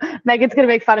toodaloo. Magen's going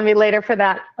to make fun of me later for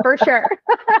that, for sure.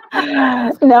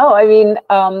 No, I mean,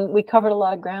 we covered a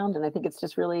lot of ground, and I think it's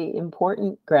just really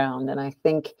important ground. And I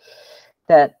think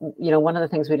that, one of the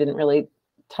things we didn't really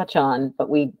touch on, but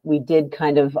we did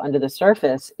kind of under the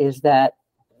surface, is that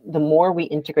the more we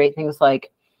integrate things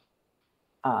like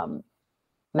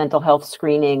mental health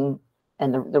screening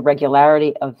and the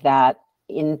regularity of that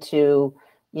into,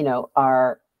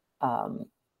 our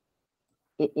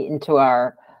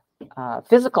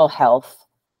physical health,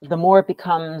 the more it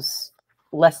becomes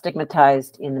less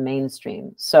stigmatized in the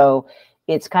mainstream. So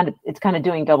it's kind of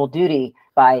doing double duty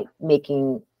by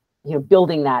making,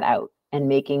 building that out and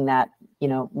making that,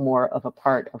 more of a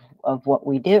part of what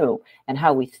we do and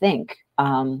how we think,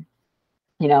 and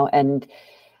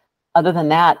other than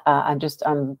that, I'm just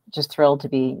thrilled to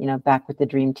be, back with the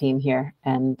dream team here,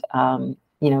 and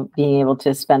being able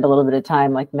to spend a little bit of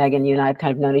time, like Megan, you and I have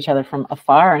kind of known each other from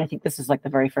afar, and I think this is like the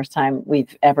very first time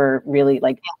we've ever really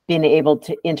like been able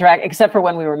to interact, except for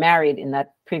when we were married in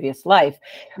that previous life.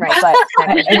 Right. But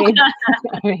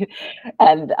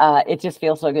and it just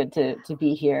feels so good to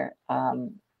be here,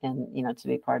 and to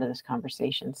be part of this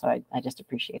conversation. So I just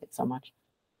appreciate it so much.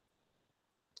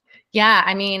 Yeah,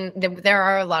 I mean, there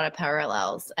are a lot of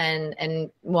parallels, and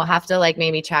we'll have to like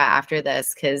maybe chat after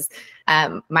this, because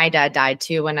my dad died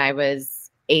too when I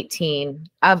was 18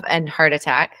 of a heart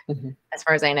attack, as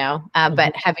far as I know,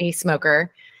 but heavy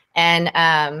smoker, and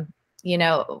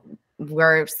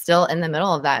we're still in the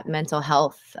middle of that mental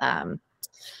health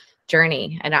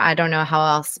journey, and I don't know how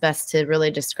else best to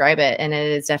really describe it. And it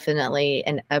is definitely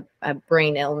a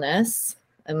brain illness,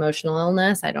 emotional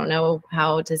illness. I don't know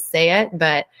how to say it,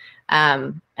 but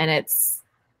and it's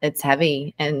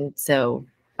heavy. And so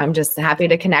I'm just happy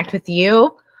to connect with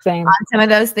you Same. on some of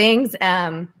those things.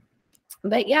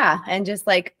 But yeah, and just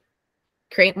like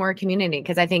create more community,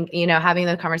 because I think, having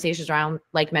the conversations around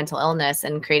like mental illness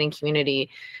and creating community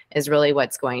is really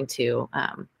what's going to,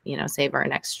 save our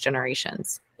next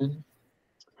generations.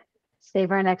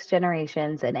 Save our next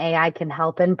generations, and AI can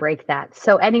help and break that.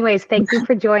 So anyways, thank you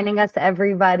for joining us,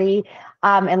 everybody,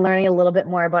 and learning a little bit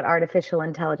more about artificial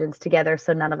intelligence together,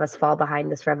 so none of us fall behind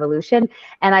this revolution.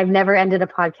 And I've never ended a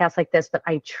podcast like this, but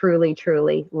I truly,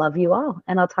 truly love you all,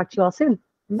 and I'll talk to you all soon.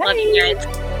 Love you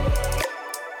guys.